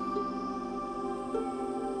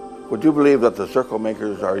 Would you believe that the circle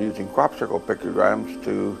makers are using crop circle pictograms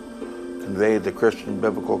to convey the Christian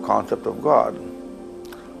biblical concept of God?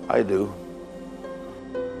 I do.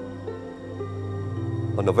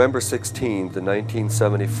 On November 16,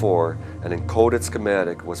 1974, an encoded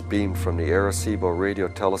schematic was beamed from the Arecibo radio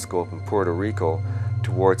telescope in Puerto Rico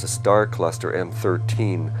towards a star cluster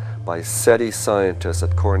M13 by SETI scientists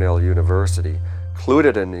at Cornell University.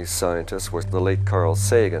 Included in these scientists was the late Carl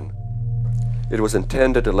Sagan. It was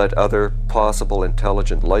intended to let other possible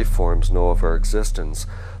intelligent life forms know of our existence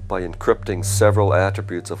by encrypting several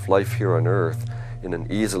attributes of life here on Earth in an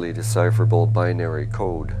easily decipherable binary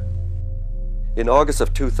code. In August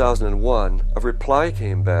of 2001, a reply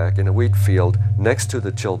came back in a wheat field next to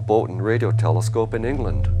the Chilbotin radio telescope in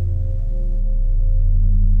England.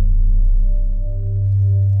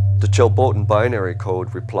 The Chilbotin binary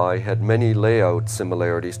code reply had many layout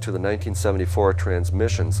similarities to the 1974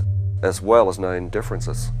 transmissions, as well as 9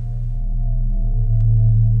 differences.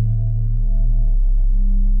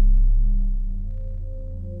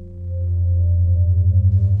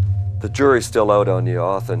 The jury's still out on the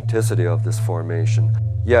authenticity of this formation,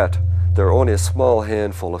 yet there are only a small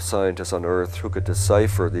handful of scientists on Earth who could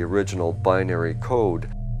decipher the original binary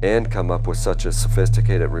code and come up with such a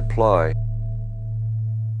sophisticated reply.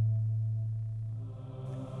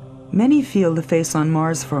 Many feel the face on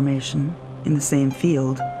Mars formation, in the same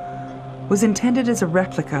field, was intended as a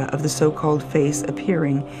replica of the so-called face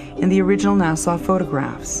appearing in the original NASA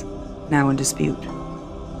photographs, now in dispute.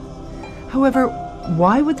 However,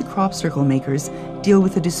 why would the crop circle makers deal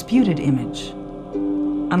with a disputed image,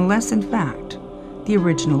 unless in fact the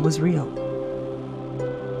original was real?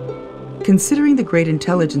 Considering the great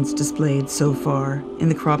intelligence displayed so far in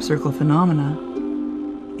the crop circle phenomena,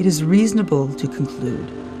 it is reasonable to conclude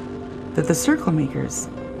that the circle makers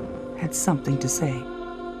had something to say.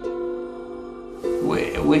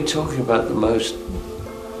 We're talking about the most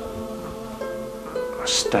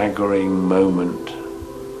staggering moment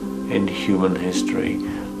in human history.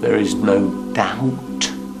 There is no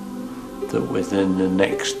doubt that within the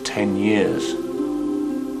next 10 years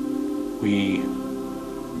we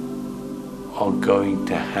are going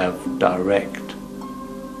to have direct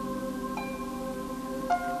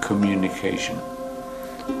communication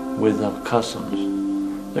with our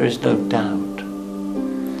cousins. There is no doubt.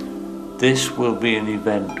 This will be an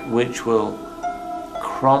event which will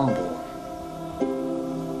crumble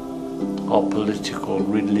our political,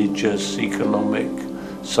 religious, economic,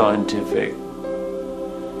 scientific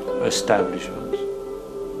establishments.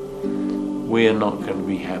 We are not going to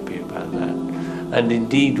be happy about that. And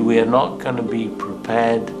indeed, we are not going to be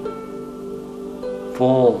prepared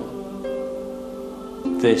for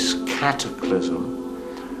this cataclysm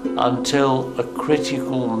until a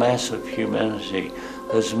critical mass of humanity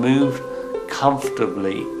has moved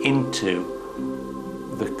comfortably into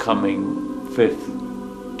the coming 5th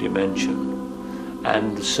dimension.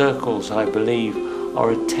 And the circles, I believe,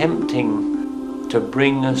 are attempting to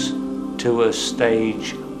bring us to a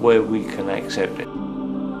stage where we can accept it.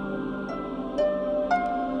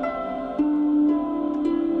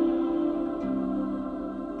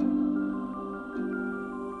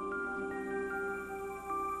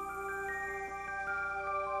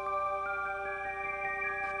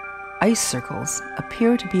 Ice circles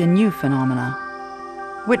appear to be a new phenomena,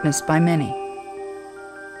 witnessed by many.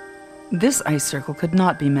 This ice circle could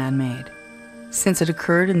not be man-made, since it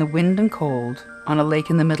occurred in the wind and cold on a lake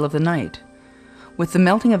in the middle of the night, with the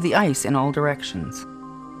melting of the ice in all directions.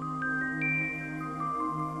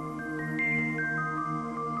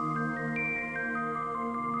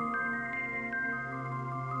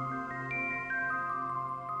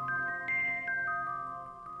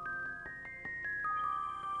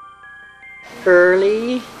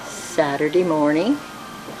 Early Saturday morning,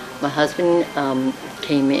 my husband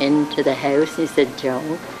came into the house and he said,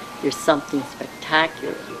 "Joan, there's something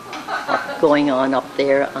spectacular going on up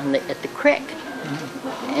there at the creek."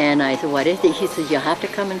 And I said, "What is it?" He said, "You'll have to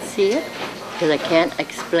come and see it because I can't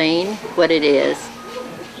explain what it is."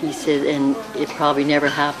 He said, "And it probably never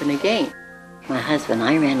happen again." My husband and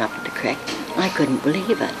I ran up to the creek and I couldn't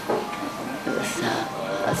believe it. It was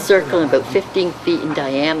a circle about 15 feet in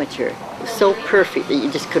diameter. It was so perfect that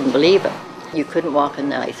you just couldn't believe it. You couldn't walk on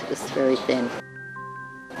the ice, it was very thin.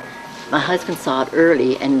 My husband saw it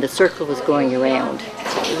early and the circle was going around.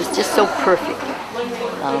 It was just so perfect,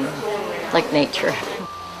 like nature.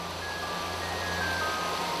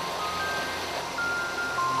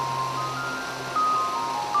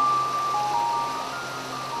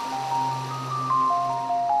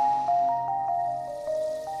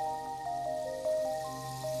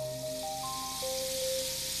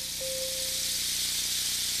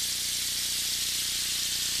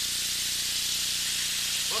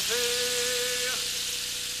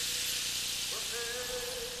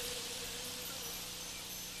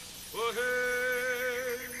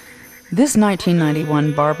 This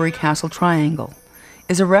 1991 Barbary Castle triangle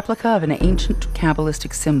is a replica of an ancient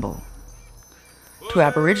Kabbalistic symbol. To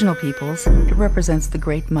Aboriginal peoples, it represents the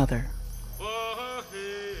Great Mother.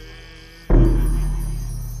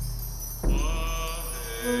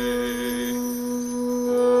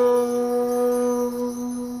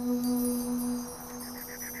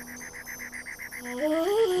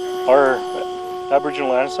 Our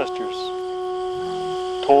Aboriginal ancestors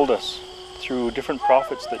told us through different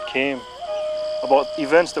prophets that came about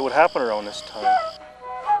events that would happen around this time.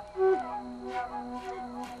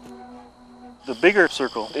 The bigger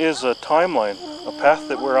circle is a timeline, a path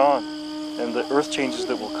that we're on, and the earth changes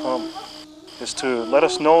that will come. Is to let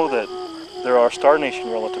us know that there are Star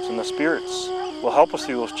Nation relatives and the spirits will help us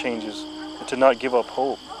through those changes, and to not give up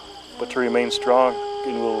hope, but to remain strong,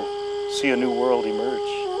 and we'll see a new world emerge.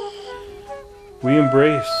 We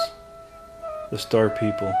embrace the Star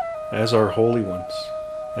people as our holy ones,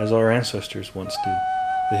 as our ancestors once did.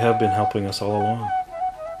 They have been helping us all along.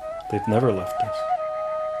 They've never left us.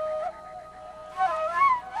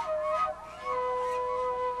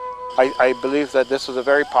 I believe that this was a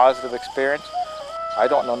very positive experience. I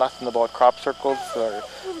don't know nothing about crop circles or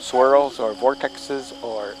swirls or vortexes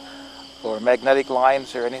or magnetic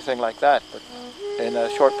lines or anything like that, but in a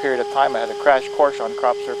short period of time I had a crash course on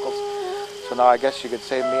crop circles. So now I guess you could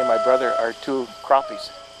say me and my brother are two croppies.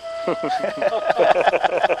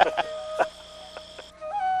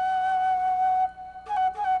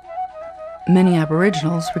 Many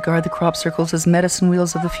Aboriginals regard the crop circles as medicine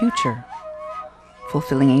wheels of the future,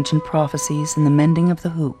 fulfilling ancient prophecies in the mending of the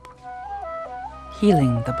hoop,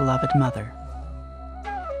 healing the beloved mother.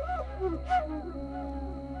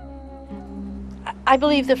 I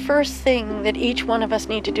believe the first thing that each one of us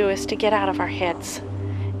need to do is to get out of our heads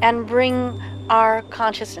and bring our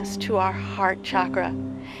consciousness to our heart chakra,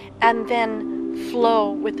 and then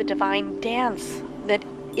flow with the divine dance that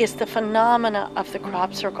is the phenomena of the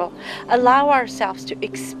crop circle. Allow ourselves to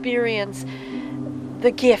experience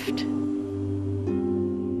the gift.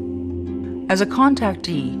 As a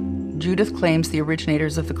contactee, Judith claims the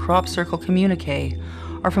originators of the crop circle communique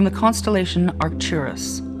are from the constellation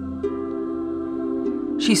Arcturus.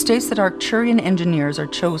 She states that Arcturian engineers are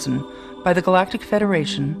chosen by the Galactic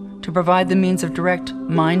Federation to provide the means of direct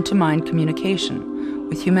mind-to-mind communication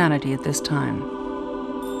with humanity at this time.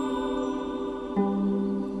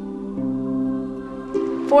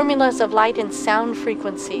 Formulas of light and sound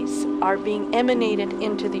frequencies are being emanated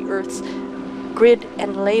into the Earth's grid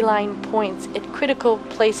and ley line points at critical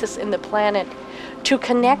places in the planet to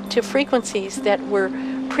connect to frequencies that were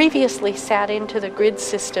previously sat into the grid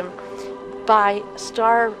system by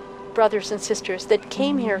star brothers and sisters that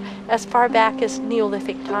came here as far back as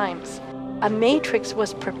Neolithic times. A matrix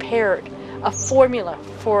was prepared, a formula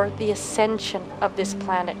for the ascension of this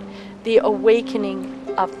planet, the awakening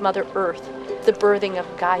of Mother Earth, the birthing of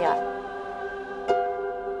Gaia.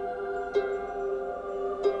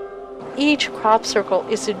 Each crop circle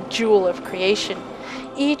is a jewel of creation.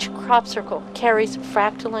 Each crop circle carries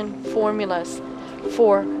fractaline formulas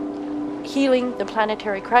for healing the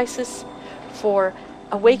planetary crisis, for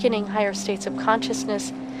awakening higher states of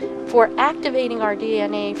consciousness, for activating our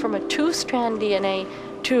DNA from a 2-strand DNA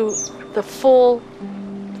to the full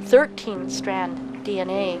 13-strand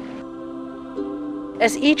DNA.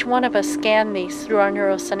 As each one of us scan these through our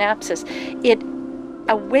neurosynapses, it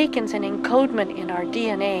awakens an encodement in our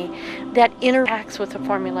DNA that interacts with the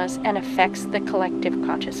formulas and affects the collective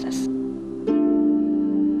consciousness.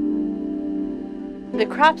 The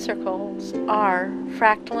crop circles are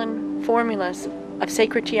fractaline formulas of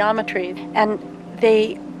sacred geometry, and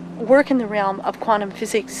they work in the realm of quantum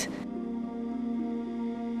physics.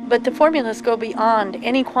 But the formulas go beyond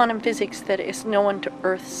any quantum physics that is known to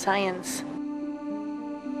Earth science.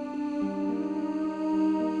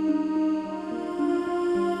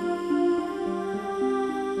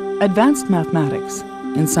 Advanced mathematics,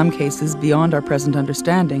 in some cases beyond our present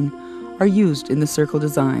understanding, are used in the circle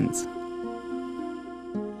designs.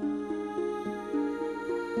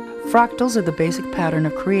 Fractals are the basic pattern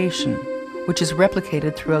of creation, which is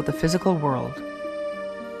replicated throughout the physical world,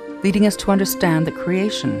 leading us to understand that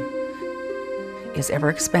creation is ever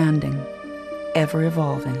expanding, ever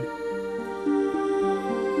evolving.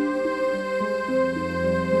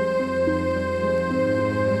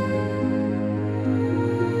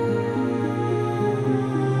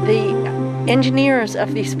 The engineers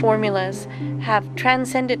of these formulas have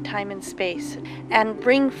transcended time and space and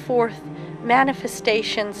bring forth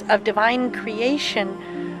manifestations of divine creation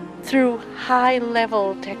through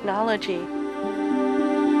high-level technology.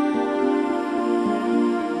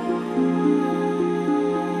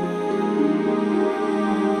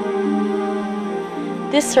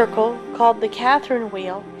 This circle, called the Catherine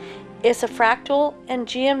wheel, is a fractal and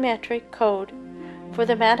geometric code for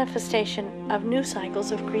the manifestation of new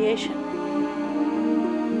cycles of creation.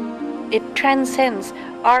 It transcends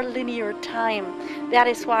our linear time. That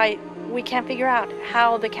is why we can't figure out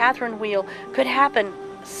how the Catherine wheel could happen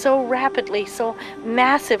so rapidly, so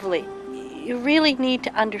massively. You really need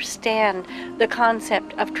to understand the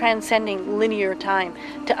concept of transcending linear time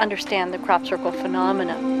to understand the crop circle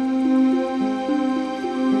phenomena.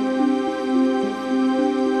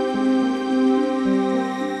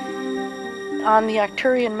 On the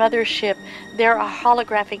Arcturian mothership, there are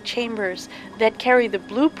holographic chambers that carry the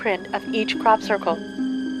blueprint of each crop circle.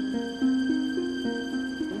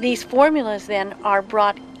 These formulas then are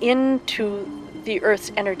brought into the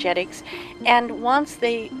Earth's energetics, and once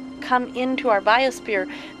they come into our biosphere,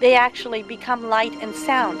 they actually become light and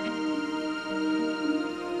sound.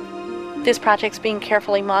 This project's being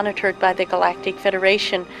carefully monitored by the Galactic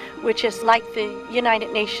Federation, which is like the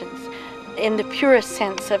United Nations in the purest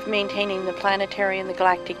sense of maintaining the planetary and the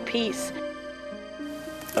galactic peace.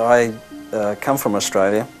 I come from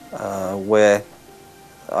Australia, where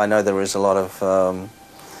I know there is a lot of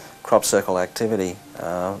crop circle activity,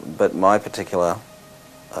 but my particular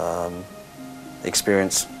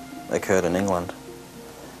experience occurred in England,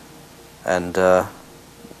 and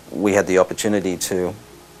we had the opportunity to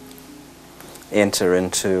enter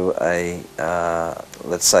into a,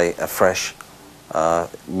 let's say, a fresh,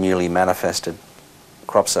 newly manifested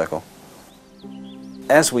crop circle.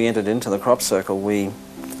 As we entered into the crop circle, we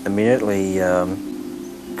immediately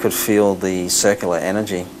could feel the circular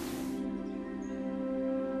energy.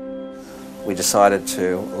 We decided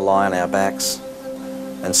to lie on our backs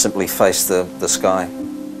and simply face the sky.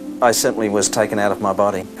 I simply was taken out of my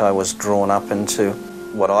body. I was drawn up into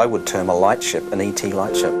what I would term a light ship, an ET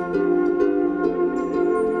light ship.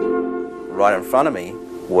 Right in front of me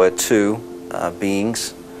were two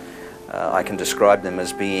beings. I can describe them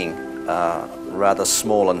as being rather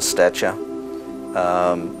small in stature.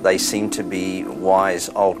 They seemed to be wise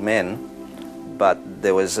old men, but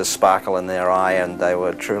there was a sparkle in their eye, and they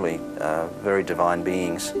were truly very divine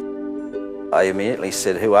beings. I immediately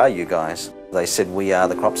said, "Who are you guys?" They said, "We are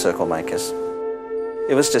the crop circle makers."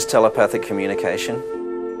 It was just telepathic communication.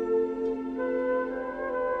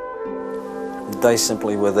 They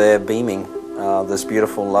simply were there beaming this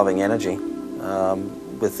beautiful, loving energy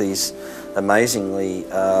with these amazingly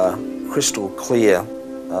crystal clear,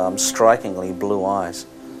 strikingly blue eyes.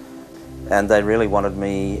 And they really wanted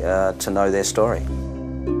me to know their story.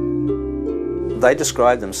 They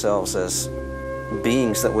described themselves as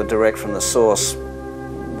beings that were direct from the source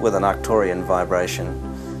with an Arcturian vibration.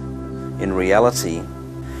 In reality,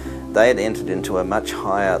 they had entered into a much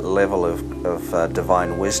higher level of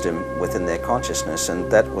divine wisdom within their consciousness,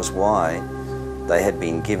 and that was why they had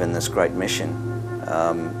been given this great mission.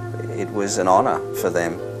 It was an honor for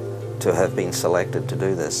them to have been selected to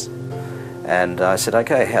do this. And I said,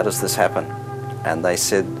 "Okay, how does this happen?" And they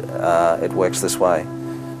said, "It works this way,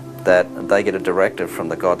 that they get a directive from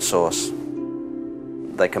the God source.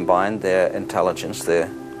 They combined their intelligence, their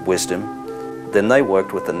wisdom, then they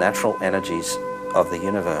worked with the natural energies of the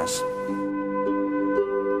universe.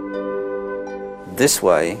 This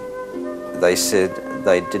way," they said,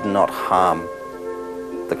 "they did not harm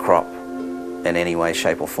the crop in any way,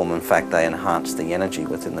 shape or form. In fact, they enhanced the energy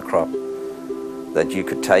within the crop. That you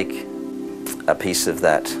could take a piece of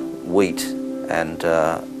that wheat and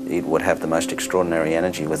it would have the most extraordinary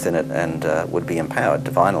energy within it and would be empowered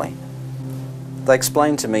divinely." They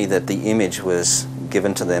explained to me that the image was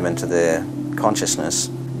given to them into their consciousness,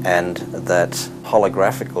 and that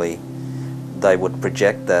holographically they would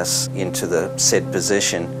project this into the said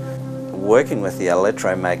position, working with the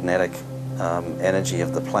electromagnetic energy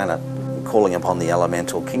of the planet, calling upon the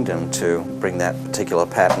elemental kingdom to bring that particular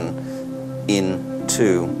pattern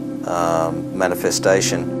into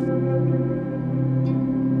manifestation.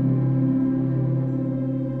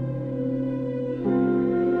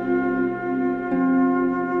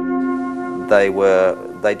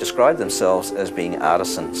 They described themselves as being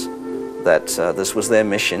artisans, that this was their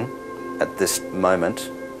mission at this moment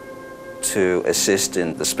to assist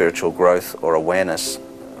in the spiritual growth or awareness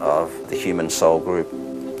of the human soul group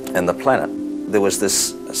and the planet. There was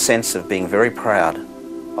this sense of being very proud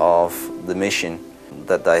of the mission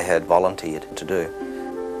that they had volunteered to do.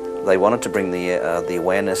 They wanted to bring the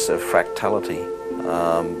awareness of fractality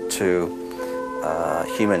to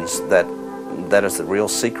humans, that is the real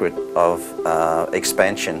secret of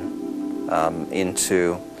expansion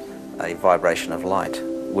into a vibration of light,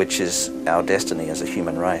 which is our destiny as a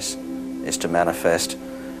human race, is to manifest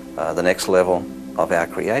the next level of our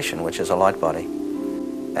creation, which is a light body.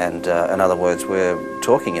 And in other words, we're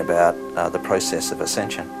talking about the process of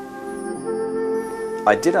ascension.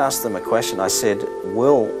 I did ask them a question. I said,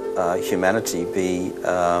 will humanity be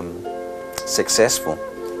successful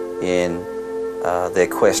in their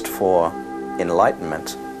quest for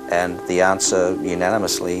enlightenment? And the answer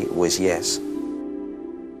unanimously was yes.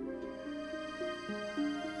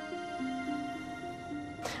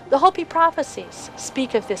 The Hopi prophecies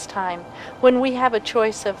speak of this time when we have a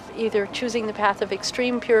choice of either choosing the path of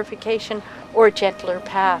extreme purification or a gentler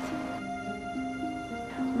path.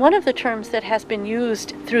 One of the terms that has been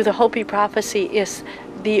used through the Hopi prophecy is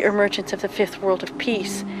the emergence of the fifth world of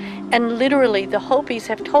peace. And literally, the Hopis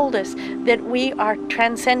have told us that we are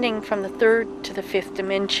transcending from the third to the fifth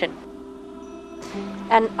dimension.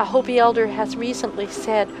 And a Hopi elder has recently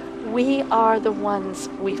said, we are the ones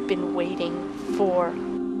we've been waiting for.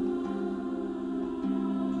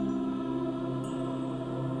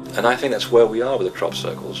 And I think that's where we are with the crop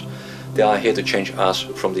circles. They are here to change us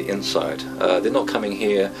from the inside. They're not coming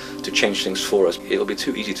here to change things for us. It'll be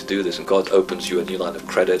too easy to do this, and God opens you a new line of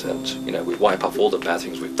credit, and we wipe off all the bad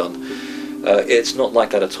things we've done. It's not like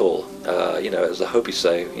that at all. As the Hopis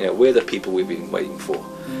say, we're the people we've been waiting for.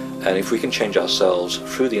 And if we can change ourselves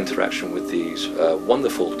through the interaction with these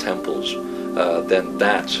wonderful temples, then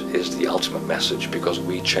that is the ultimate message, because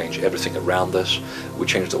we change everything around us, we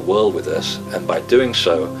change the world with us, and by doing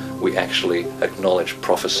so, we actually acknowledge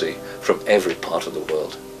prophecy from every part of the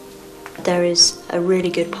world. There is a really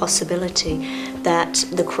good possibility that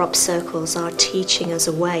the crop circles are teaching us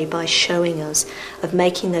a way by showing us of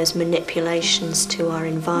making those manipulations to our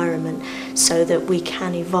environment so that we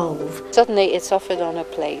can evolve. Certainly it's offered on a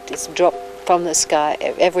plate, it's dropped from the sky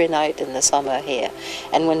every night in the summer here.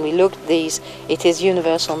 And when we look at these, it is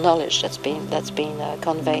universal knowledge that's been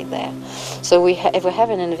conveyed there. So we have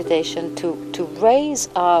an invitation to raise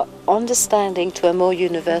our understanding to a more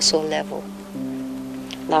universal level.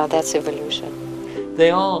 Now that's evolution. They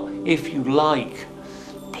are, if you like,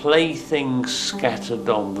 playthings scattered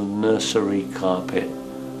on the nursery carpet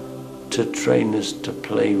to train us to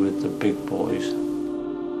play with the big boys.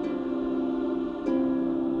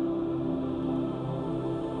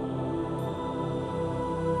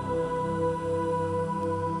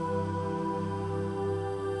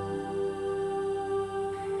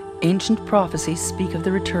 Ancient prophecies speak of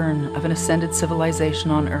the return of an ascended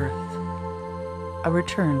civilization on Earth, a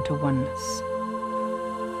return to oneness.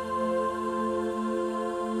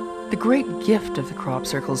 The great gift of the crop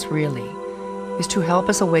circles, really, is to help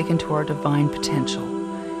us awaken to our divine potential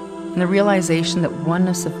and the realization that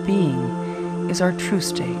oneness of being is our true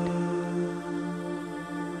state.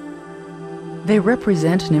 They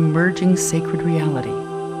represent an emerging sacred reality,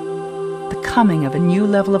 the coming of a new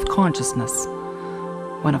level of consciousness,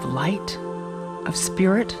 one of light, of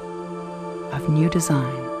spirit, of new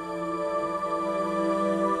design.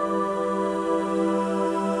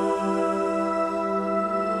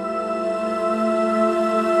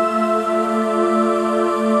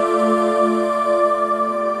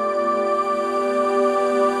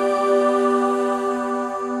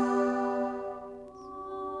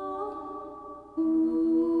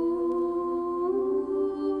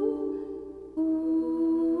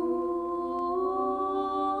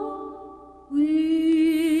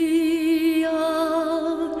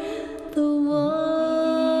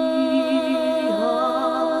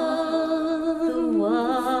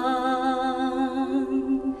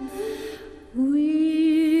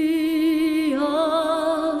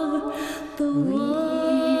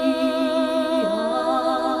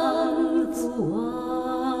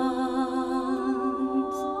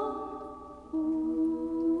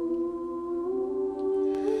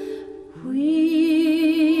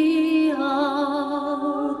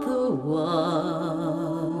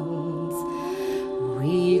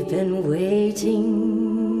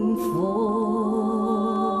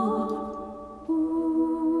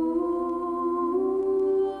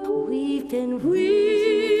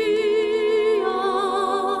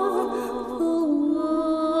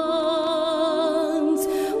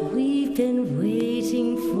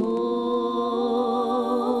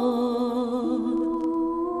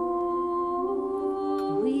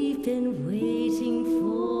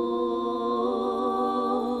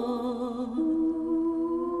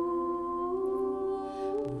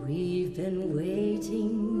 We've been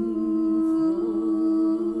waiting